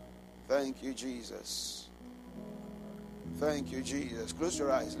 thank you, Jesus. Thank you, Jesus. Close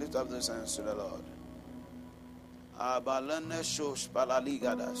your eyes, lift up those hands to the Lord.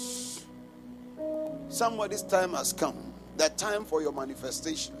 Somebody's time has come. The time for your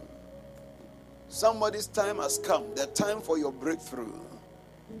manifestation. Somebody's time has come. The time for your breakthrough.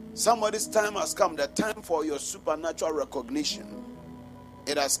 Somebody's time has come. The time for your supernatural recognition.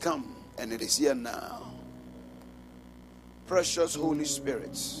 It has come and it is here now. Precious Holy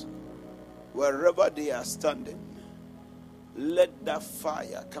Spirit, wherever they are standing, let that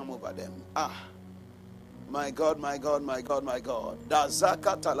fire come over them. My God, my God, my God, my God.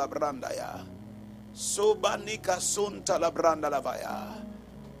 Dazaka talabrandaya. Sobanika sun talabranda lavaya.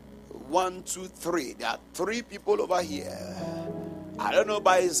 1, 2, 3. There are 3 people over here. I don't know,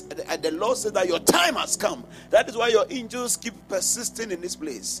 but the Lord said that your time has come. That is why your angels keep persisting in this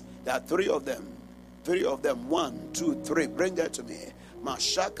place. There are 3 of them. 3 of them. 1, 2, 3. Bring that to me.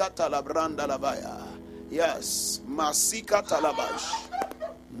 Mashaka talabranda lavaya. Yes. Masika talabash.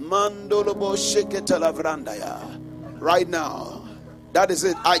 Mandolobo sheke talabrandaya. Right now. That is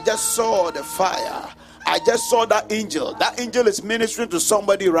it. I just saw the fire. I just saw that angel. That angel is ministering to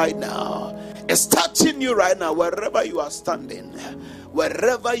somebody right now. It's touching you right now. Wherever you are standing,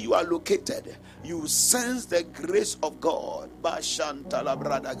 wherever you are located, you sense the grace of God. Bashantala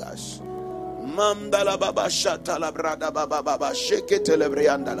bradagash. Mandala baba shatala brada baba baba sheke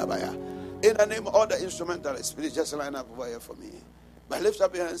telebriandala baya. In the name of all the instrumentalists, please just line up over here for me. But lift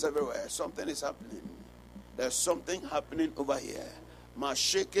up your hands everywhere. Something is happening. There's something happening over here.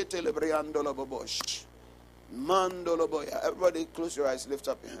 Masheke telebriandola bobosh. Mandoloboya. Everybody close your eyes, lift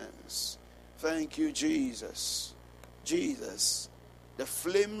up your hands. Thank you, Jesus. Jesus. The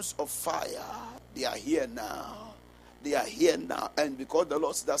flames of fire, they are here now. They are here now, and because the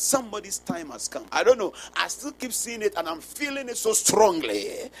Lord said that somebody's time has come. I don't know. I still keep seeing it, and I'm feeling it so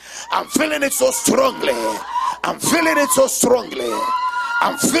strongly. I'm feeling it so strongly. I'm feeling it so strongly.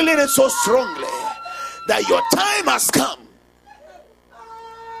 I'm feeling it so strongly that your time has come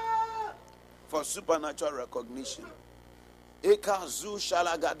for supernatural recognition. Ekazu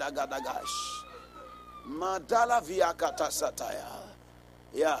shalagadagadash. Madala viakata sataya.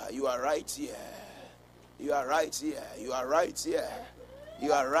 Yeah, you are right here. You are right here. You are right here.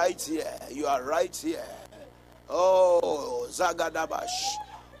 You are right here. You are right here. Oh, Zagadabash.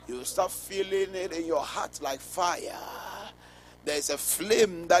 You start feeling it in your heart like fire. There is a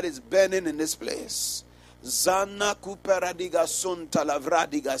flame that is burning in this place. Zana kuperadiga sunta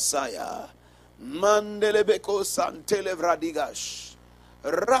lavradiga saya. Mandelebeko santelevradigash.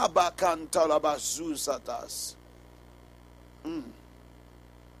 Rabakantalabazu satas.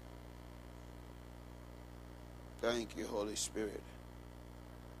 Thank you, Holy Spirit.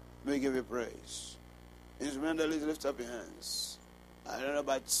 We give you praise. Instrumentalists, lift up your hands. I don't know,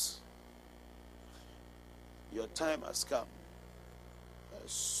 but your time has come.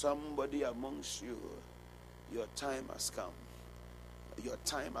 Somebody amongst you, your time has come. Your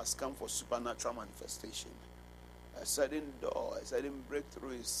time has come for supernatural manifestation. A certain door, a certain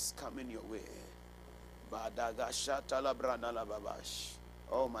breakthrough is coming your way.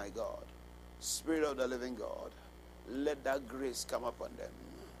 Oh my God. Spirit of the living God, let that grace come upon them.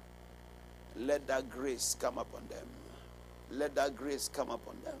 Let that grace come upon them. Let that grace come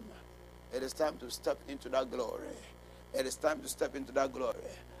upon them. It is time to step into that glory. It is time to step into that glory.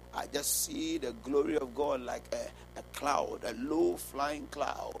 I just see the glory of God like a cloud, a low flying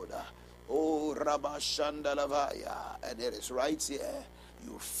cloud. Oh, Rabba Shandalavaya. And it is right here.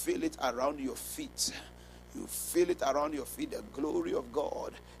 You feel it around your feet. You feel it around your feet. The glory of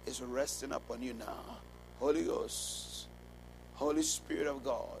God is resting upon you now. Holy Ghost, Holy Spirit of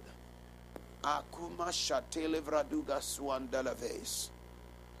God. Akuma Shatele Vraduga Swandalaves.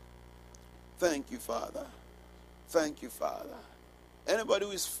 Thank you, Father. Thank you, Father. Anybody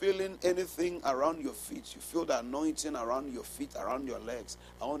who is feeling anything around your feet, you feel the anointing around your feet, around your legs,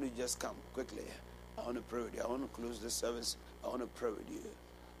 I want you to just come quickly. I want to pray with you. I want to close this service. I want to pray with you.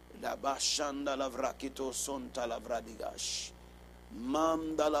 Labashanda lavrakito son talavradigash.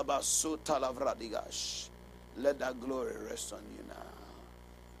 Mandalabaso talavradigash. Let that glory rest on you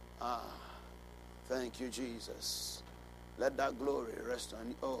now. Thank you, Jesus. Let that glory rest on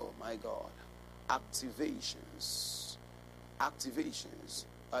you. Oh, my God. Activations.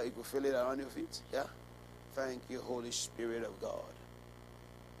 You can feel it around your feet. Yeah? Thank you, Holy Spirit of God.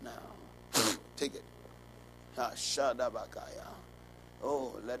 Now, take it. Shadabakaya.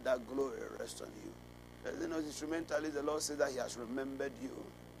 Oh, let that glory rest on you. You know, instrumentally, the Lord said that He has remembered you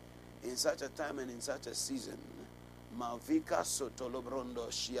in such a time and in such a season. Mavika sotolobrondo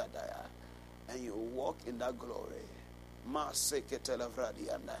shiadaya. And you walk in that glory.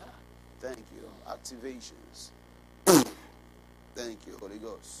 Thank you. Activations. Thank you, Holy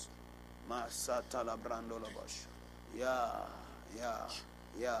Ghost.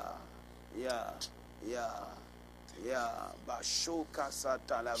 Bashoka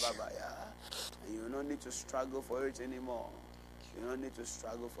satalababaya. And you don't need to struggle for it anymore. You don't need to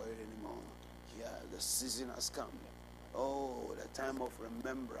struggle for it anymore. Yeah, the season has come. Oh, the time of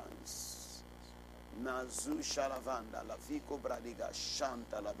remembrance. Nazu shalavanda lafiko bradiga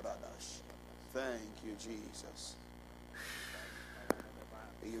shanta labradash. Thank you, Jesus.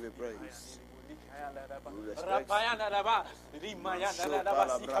 We give you praise.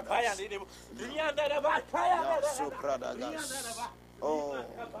 Oh,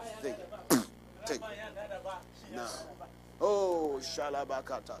 take it. Now. Oh,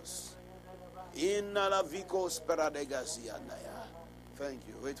 Shalabakatas. Inalavikos Paradegazianaya. Thank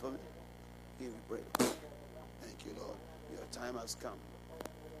you. Wait for me. Give me praise. Thank you, Lord. Your time has come.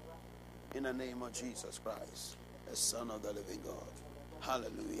 In the name of Jesus Christ, the Son of the living God.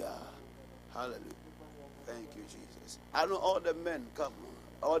 Hallelujah. Hallelujah. Thank you, Jesus. I know all the men come.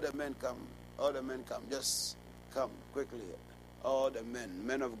 All the men come. All the men come. Just come quickly. All the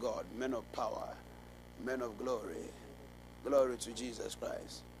men of God, men of power, men of glory. Glory to Jesus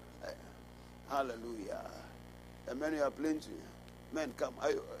Christ. Hallelujah. The men you are plenty. Men come.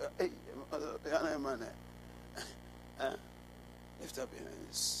 Lift up your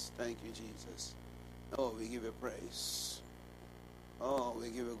hands. Thank you, Jesus. Oh, we give you praise. Oh, we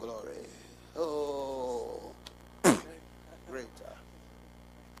give you glory. Oh, greater,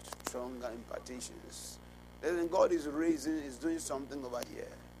 stronger impartations. Listen, God is doing something over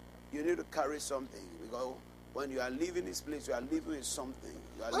here. You need to carry something, because when you are leaving this place, you are living with something.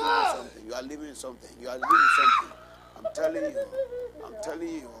 You are living with something. You are living with something. You are living with something. I'm telling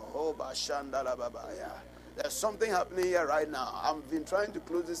you. Oh, Bashandala Babaya. There's something happening here right now. I've been trying to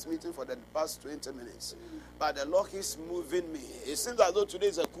close this meeting for the past 20 minutes. But the Lord is moving me. It seems as though today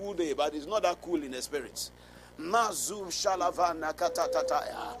is a cool day, but it's not that cool in the spirit.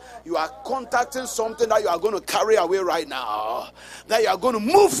 You are contacting something that you are going to carry away right now. That you are going to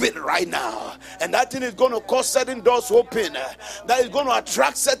move it right now. And that thing is going to cause certain doors to open. That is going to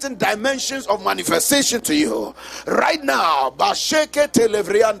attract certain dimensions of manifestation to you. Right now. Basheke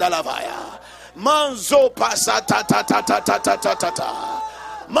televriandalavaya. Manzo pasa ta ta ta ta ta ta ta ta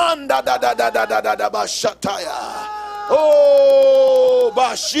ta. Manda da da da da da da da bashataya. Oh,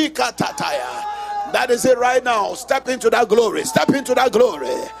 bashika tataya. That is it right now. Step into that glory. Step into that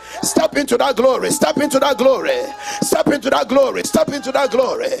glory. Step into that glory. Step into that glory. Step into that glory. Step into that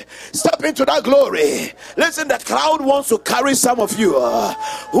glory. Step into that glory. Listen, the cloud wants to carry some of you.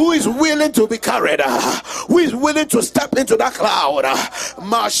 Who is willing to be carried? Who is willing to step into that cloud?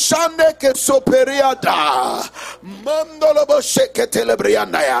 Mashande ke soperiada. Mandolobo sheke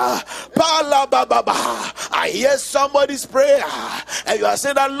telebriandaya. Pala baba. I hear somebody's prayer. And you are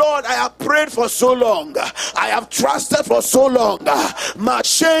saying that, Lord, I have prayed for so long. I have trusted for so long.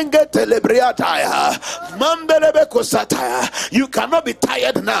 You cannot be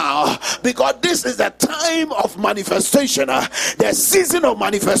tired now, because this is the time of manifestation, the season of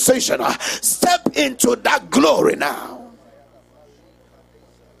manifestation. Step into that glory now.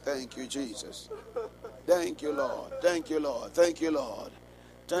 Thank you, Jesus. Thank you, Lord. Thank you, Lord. Thank you, Lord.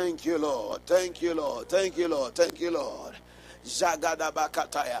 Thank you, Lord. Thank you, Lord. Thank you, Lord. Thank you, Lord.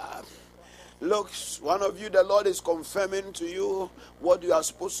 Jagadabakataya. Look, one of you, the Lord is confirming to you what you are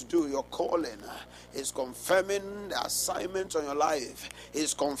supposed to do. Your calling is confirming the assignment on your life.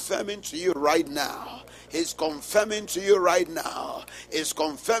 He's confirming to you right now. He's confirming to you right now. He's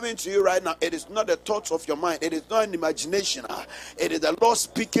confirming to you right now. It is not the thoughts of your mind. It is not an imagination. It is the Lord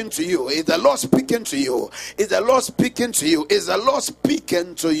speaking to you. It's the Lord speaking to you. It's the Lord speaking to you. It's the Lord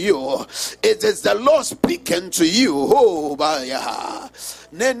speaking to you. It is the Lord speaking to you. Oh, Baya.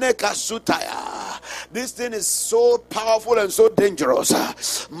 Nene Kasutaya. This thing is so powerful and so dangerous.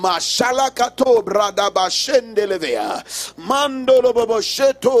 Mashala kato brada bashendelevea. Mandolo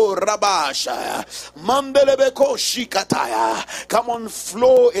bobosheto rabasha. Mandelebeko shikataya. Come on,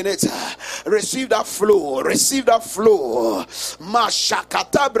 flow in it. Receive that flow. Receive that flow.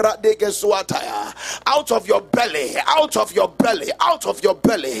 Mashakata bradeke swataya. Out of your belly. Out of your belly. Out of your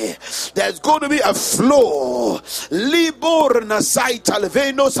belly. There's going to be a flow. Libor nasaita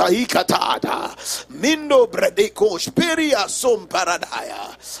leveno sahikatada. Mindo bradeko spiria som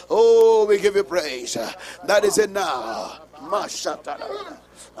paradaya. Oh, we give you praise. That is it now. Mashatala.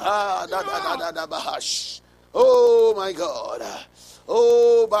 Bahash. Oh my God.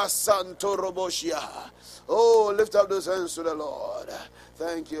 Oh, Basanto Roboshia. Oh, lift up those hands to the Lord.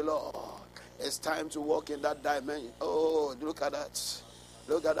 Thank you, Lord. It's time to walk in that dimension. Oh, look at that.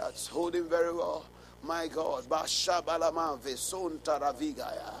 Look at that. Hold him very well. My God. Bashabalama Veson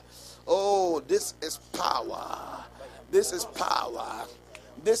Taravigaya. Oh, this is power. This is power.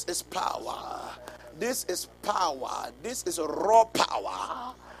 This is power. This is power. This is raw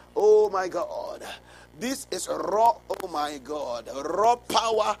power. Oh my God. This is raw, oh my God, raw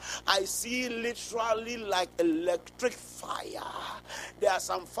power. I see literally like electric fire. There are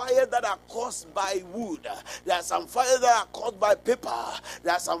some fires that are caused by wood. There are some fires that are caused by paper.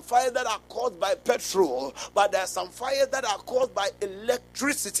 There are some fires that are caused by petrol. But there are some fires that are caused by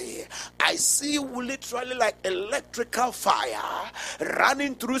electricity. I see literally like electrical fire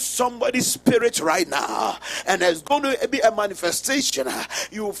running through somebody's spirit right now. And there's going to be a manifestation.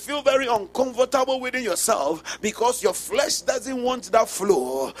 You feel very uncomfortable within yourself because your flesh doesn't want that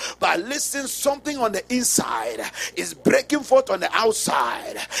flow. But listen, something on the inside is breaking forth on the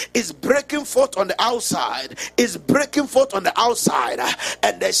outside. It's breaking forth on the outside. It's breaking forth on the outside.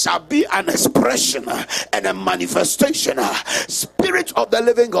 And there shall be an expression and a manifestation. Spirit of the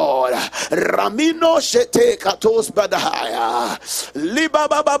living God. Ramino shete katos badahaya. Liba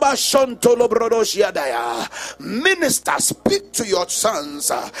baba shontolo brodosh yadaya. Minister, speak to your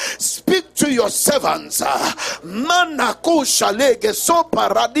sons. Speak to your servants. Manakusha lege so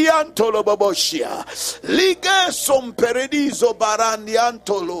paradianto loboboshia. Lige som peredizo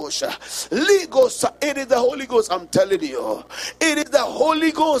barandiantolosha. Ligos. It is the Holy Ghost, I'm telling you. It is the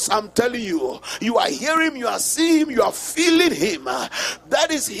Holy Ghost, I'm telling you. You are hearing him, you are seeing him, you are feeling him.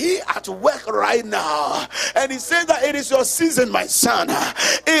 That is he at work right now. And he says that it is your season, my son.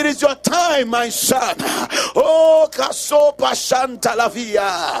 It is your time, my son. Oh, kasopa shanta la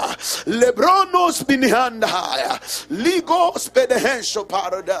via. Lebronos binihanda. Ligos pedehensho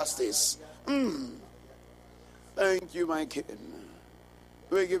paradastis. Thank you, my King.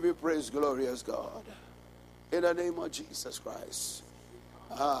 We give you praise, glorious God. In the name of Jesus Christ.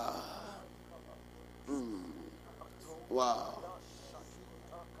 Wow. Wow.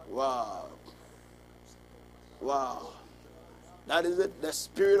 Wow. That is it. The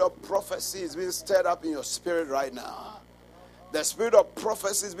spirit of prophecy is being stirred up in your spirit right now. The spirit of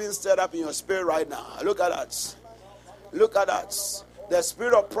prophecy is being stirred up in your spirit right now. Look at that. Look at that. The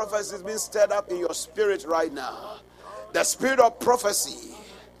spirit of prophecy is being stirred up in your spirit right now. The spirit of prophecy.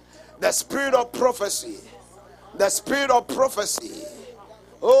 The spirit of prophecy. The spirit of prophecy.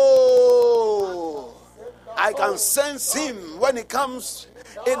 Oh, I can sense him when he comes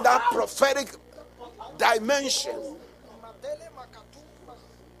in that prophetic dimension.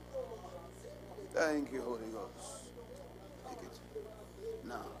 Thank you, Holy Ghost. Take it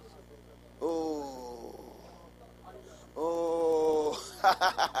now. Oh, oh,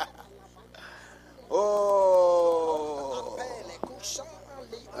 oh.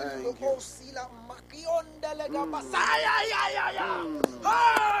 Thank you.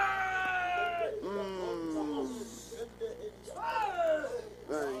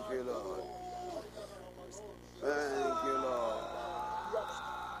 Thank you, Lord. Thank you, Lord.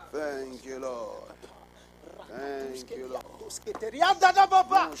 Thank you, Lord. Thank you, Lord.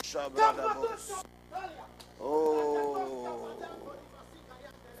 Oh,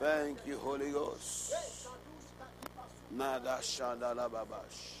 thank you, Holy Ghost. Nada Shandala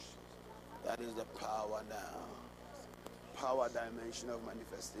Babash. That is the power now. Power dimension of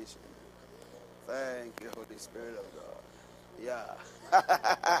manifestation. Thank you, Holy Spirit of God. Yeah.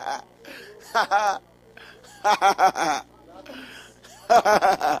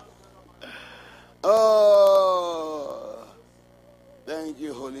 Oh, thank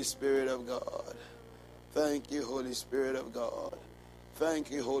you, Holy Spirit of God. Thank you, Holy Spirit of God. Thank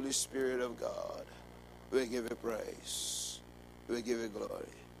you, Holy Spirit of God. We give you praise. We give you glory.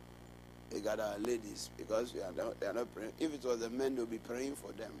 We got our ladies because they are not praying. If it was the men, they'll be praying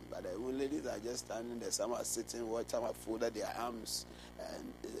for them. But the ladies are just standing there. Some are sitting, some are folded their arms,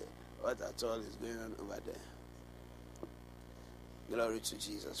 and what at all is going on over there? Glory to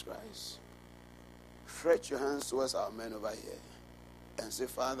Jesus Christ. Stretch your hands towards our men over here and say,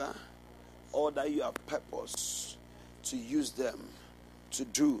 Father, all that you have purpose to use them to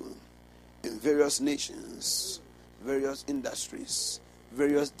do in various nations, various industries,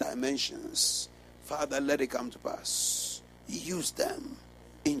 various dimensions, Father, let it come to pass. Use them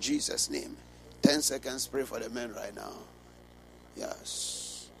in Jesus' name. 10 seconds, pray for the men right now.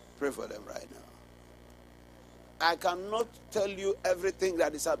 Yes, pray for them right now. I cannot tell you everything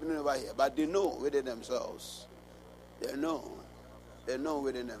that is happening over here, but they know within themselves. They know. They know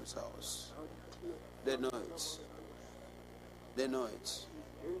within themselves. They know it. They know it.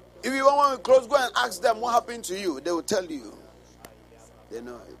 If you want to close, go and ask them what happened to you. They will tell you. They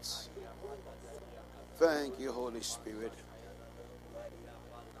know it. Thank you, Holy Spirit.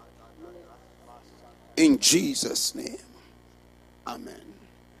 In Jesus' name. Amen.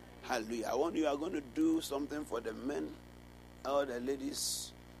 Hallelujah. You are going to do something for the men, all the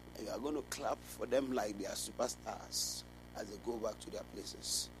ladies. You are going to clap for them like they are superstars as they go back to their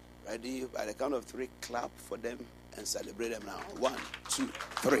places. Ready? By the count of 3, clap for them and celebrate them now. 1, 2,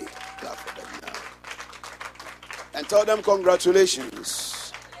 3. Clap for them now. And tell them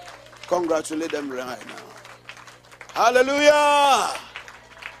congratulations. Congratulate them right now. Hallelujah.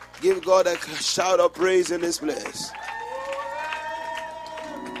 Give God a shout of praise in this place.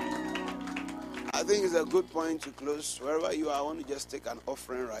 I think it's a good point to close. Wherever you are, I want to just take an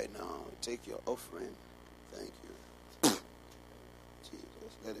offering right now. Take your offering. Thank you.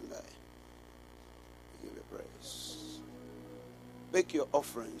 Jesus, let him die. Give you praise. Make your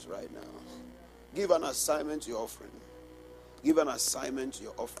offerings right now. Give an assignment to your offering. Give an assignment to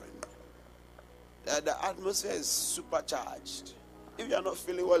your offering. The atmosphere is supercharged. If you are not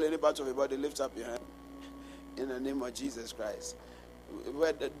feeling well in any part of your body, lift up your hand. In the name of Jesus Christ.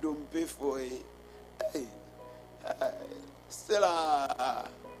 Where the don't pay for it. Hey, still, I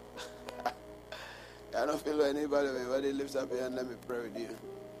don't feel like anybody. Everybody lifts up here and let me pray with you.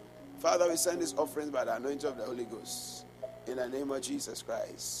 Father, we send these offerings by the anointing of the Holy Ghost. In the name of Jesus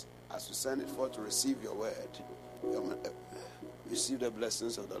Christ, as we send it forth to receive your word, receive the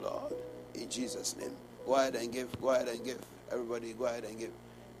blessings of the Lord. In Jesus' name. Go ahead and give. Go ahead and give. Everybody, go ahead and give.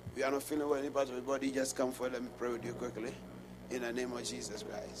 If you are not feeling well in any part of your body, just come forward. Let me pray with you quickly. In the name of Jesus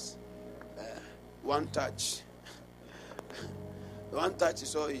Christ. One touch. One touch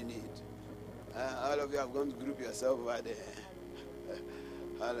is all you need. All of you have gone to group yourself over there.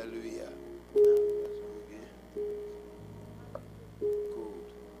 Hallelujah. Good.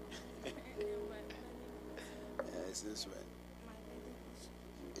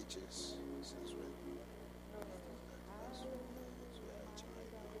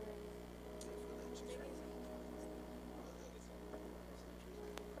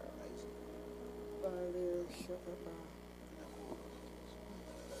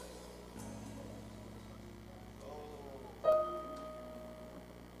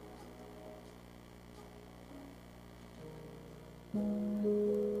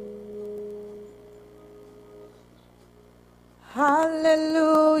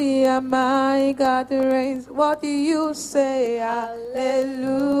 Hallelujah, my God reigns. What do you say?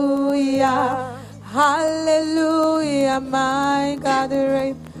 Hallelujah. Hallelujah, my God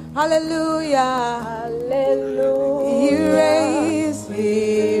reigns. Hallelujah. Hallelujah. He reigns,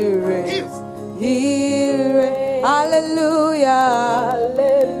 he reigns, he reigns. Hallelujah.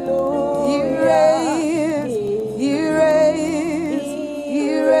 Hallelujah. He reigns, he reigns,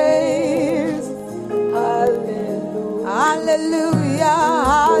 he reigns. Hallelujah,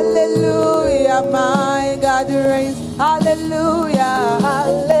 hallelujah, my God reigns. Hallelujah,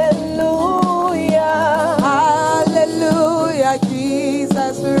 hallelujah, hallelujah,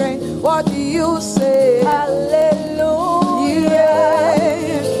 Jesus reigns. What do you say? Hallelujah, he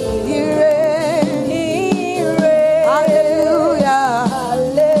reigns, he reigns, he reigns. Hallelujah,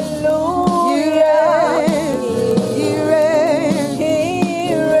 hallelujah, he reigns, he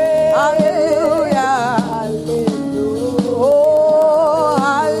reigns, hallelujah.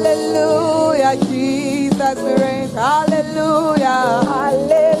 Jesus reigns. Hallelujah.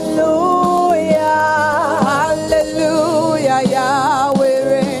 Hallelujah. Hallelujah. Yahweh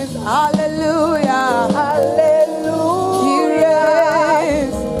reigns. Hallelujah. Hallelujah. He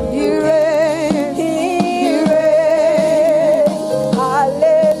reigns. He reigns. He reigns.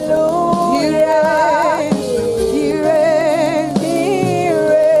 Hallelujah. He reigns. He reigns. He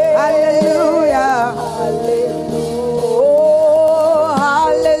reigns. Hallelujah.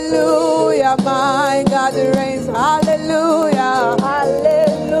 Hallelujah, my God reigns. Hallelujah.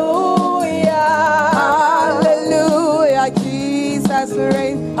 Hallelujah. Hallelujah. Jesus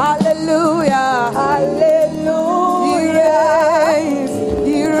reigns. Hallelujah. Hallelujah. He reigns.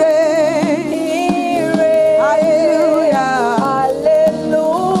 He reigns. He reigns. Hallelujah.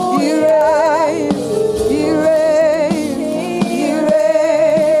 Hallelujah. He reigns. He reigns. He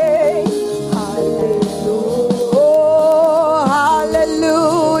reigns. Hallelujah. Oh,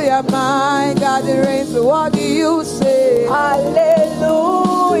 hallelujah, my God reigns. What do you say?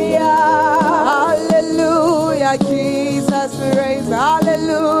 Hallelujah. Hallelujah. Jesus reigns.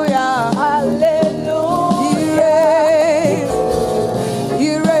 Hallelujah. Hallelujah. He reigns. He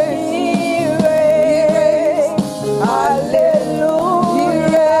reigns. He reigns. Hallelujah. He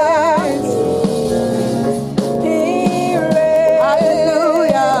reigns. He reigns.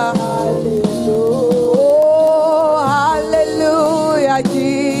 Hallelujah. Oh, hallelujah.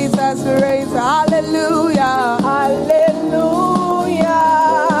 Jesus reigns. Hallelujah. Hallelujah.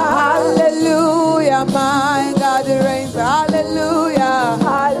 Hallelujah. My God reigns. Hallelujah.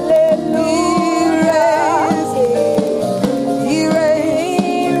 Hallelujah. He reigns.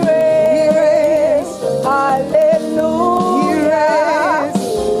 He reigns. Hallelujah.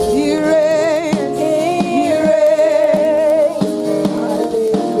 He reigns. He reigns.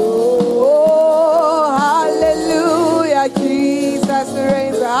 Oh, hallelujah. Jesus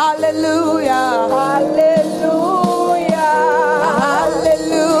reigns. Hallelujah. Hallelujah.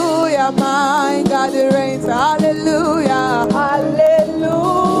 Hallelujah. My God reigns. Hallelujah.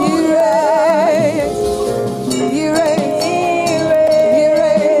 Hallelujah. He reigns. He reigns. He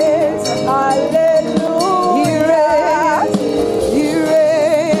reigns. Hallelujah. He reigns. He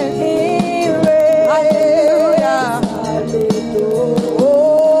reigns. He reigns. Hallelujah.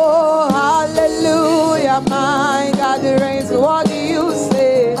 Oh, hallelujah. My God reigns. What do you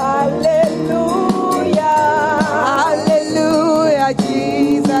say? Hallelujah.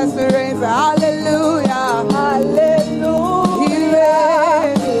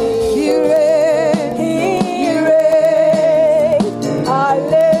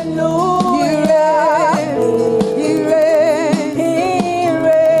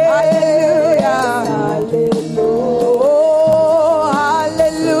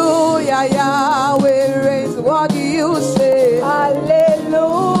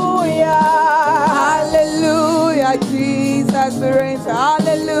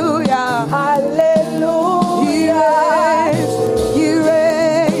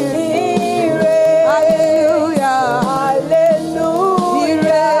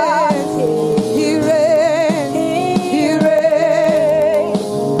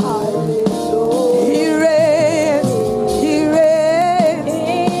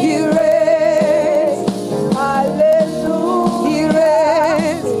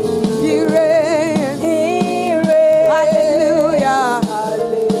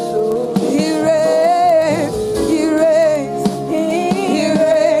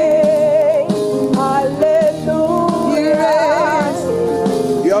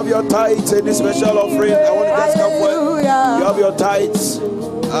 have your tithes, any special offering, I want to just come forward. You have your tithes,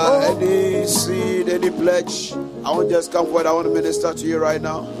 any seed, any pledge, I want to just come forward. I want to minister to you right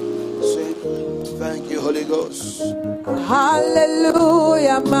now. Say, thank you, Holy Ghost.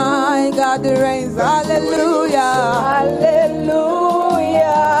 Hallelujah, my God reigns. Hallelujah, hallelujah.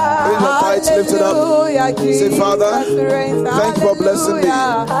 Raise your tithes, lift it up. Say, Father, thank you for blessing me.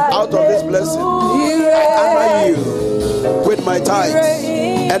 Out of this blessing, I honor you with my tithes,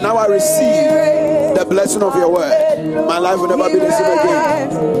 and now I receive the blessing of your word. My life will never be the same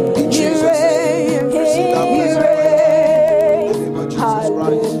again. In Jesus' name, receive that blessing. In the name of Jesus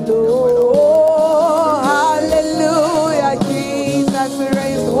Christ. Hallelujah, Jesus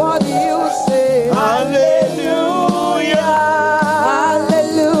reigns. What do you say? Hallelujah.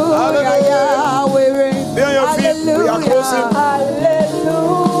 Hallelujah, Yahweh reigns. Be on your feet. We are closing.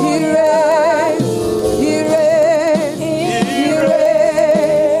 Hallelujah. He reigns. He reigns. He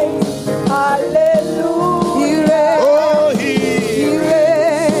reigns. Hallelujah. He reigns. Oh, he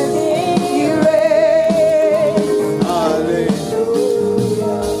reigns. He reigns. Hallelujah.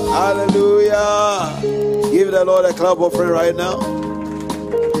 Hallelujah. Give the Lord a clap offering right now.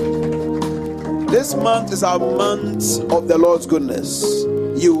 This month is our month of the Lord's goodness.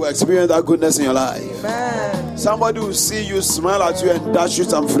 You will experience that goodness in your life. Amen. Somebody will see you, smile at you, and dash you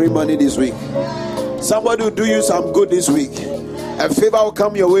some free money this week. Somebody will do you some good this week. A favor will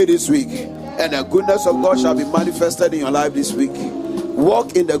come your way this week. And the goodness of God shall be manifested in your life this week.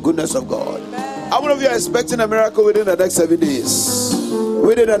 Walk in the goodness of God. How many of you are expecting a miracle within the next 7 days?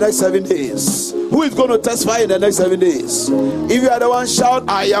 Within the next 7 days. Who is going to testify in the next 7 days? If you are the one, shout,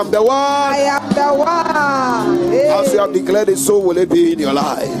 I am the one. I am the one. Hey. As you have declared it, so will it be in your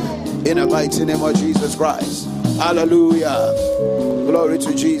life. In the mighty name of Jesus Christ. Hallelujah. Glory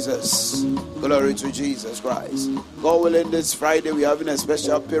to Jesus. Glory to Jesus Christ. God willing, this Friday we're having a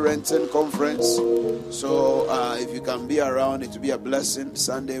special parenting conference. So if you can be around, it will be a blessing.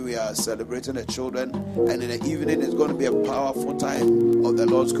 Sunday we are celebrating the children. And in the evening it's going to be a powerful time of the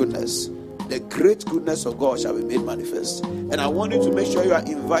Lord's goodness. The great goodness of God shall be made manifest. And I want you to make sure you are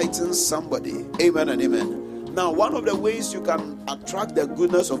inviting somebody. Amen and amen. Now, one of the ways you can attract the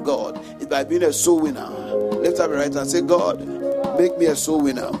goodness of God is by being a soul winner. Lift up your right hand and say, God, make me a soul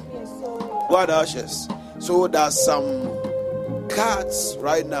winner. God ashes. So there's some cards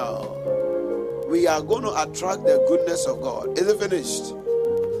right now. We are going to attract the goodness of God. Is it finished?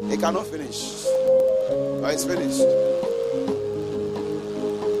 It cannot finish. Oh, it's finished.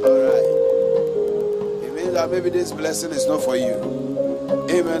 All right. It means that maybe this blessing is not for you.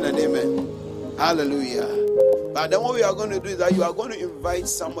 Amen and amen. Hallelujah. But then what we are going to do is that you are going to invite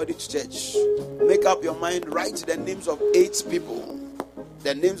somebody to church. Make up your mind. Write the names of 8 people.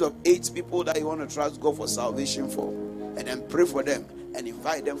 The names of 8 people that you want to trust God for salvation for. And then pray for them. And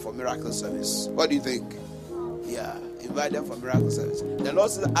invite them for miracle service. What do you think? Yeah. Invite them for miracle service. The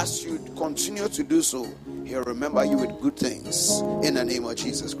Lord says, as you continue to do so, He'll remember you with good things. In the name of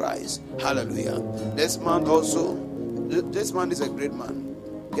Jesus Christ. Hallelujah. This man also. This man is a great man.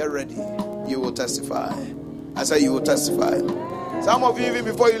 Get ready. You will testify. I say you will testify. Some of you, even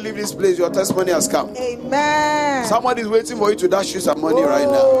before you leave this place, your testimony has come. Amen. Somebody is waiting for you to dash you some money right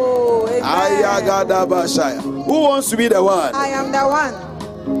now. Amen. Who wants to be the one? I am the one.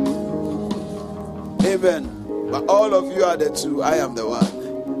 Amen. But all of you are the two. I am the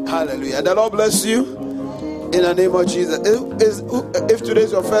one. Hallelujah. The Lord bless you. In the name of Jesus. If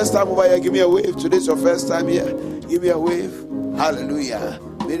today's your first time over here, give me a wave. Today's your first time here, give me a wave. Hallelujah.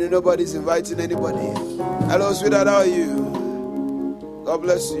 Meaning nobody's inviting anybody. Hello, sweetheart, how are you? God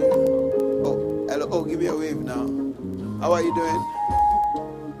bless you. Oh, hello. Oh, give me a wave now. How are you doing?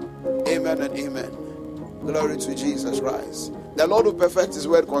 Amen and amen. Glory to Jesus Christ. The Lord will perfect His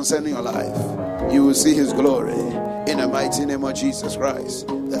word concerning your life. You will see His glory in the mighty name of Jesus Christ,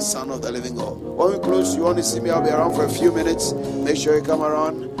 the Son of the living God. When we close, you want to see me, I'll be around for a few minutes. Make sure you come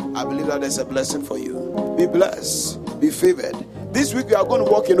around. I believe that there's a blessing for you. Be blessed. Be favored. This week we are going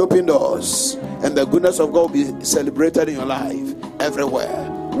to walk in open doors, and the goodness of God will be celebrated in your life everywhere.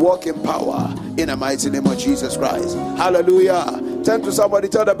 Walk in power in the mighty name of Jesus Christ. Hallelujah. Turn to somebody,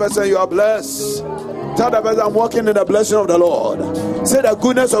 tell the person you are blessed. Tell the person I'm walking in the blessing of the Lord. Say the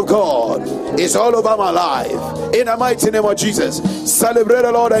goodness of God is all over my life. In the mighty name of Jesus. Celebrate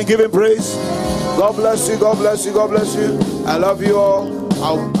the Lord and give Him praise. God bless you. God bless you. God bless you. I love you all.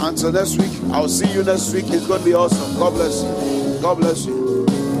 Until next week. I'll see you next week. It's going to be awesome. God bless you. God bless you.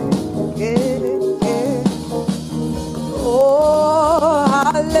 Oh,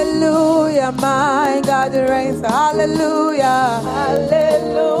 hallelujah, my God reigns. Hallelujah,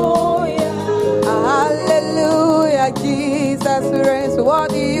 hallelujah, hallelujah, Jesus reigns. What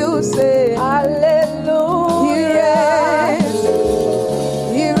do you say? Hallelujah. He reigns.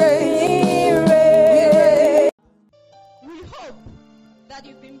 He reigns. He reigns. We hope that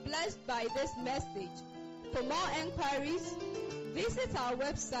you've been blessed by this message. For more enquiries, visit our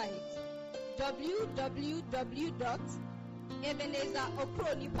website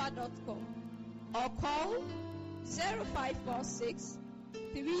www.ebenezerokronipa.com or call 0546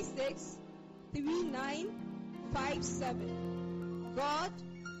 36 3957. God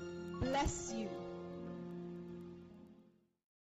bless you.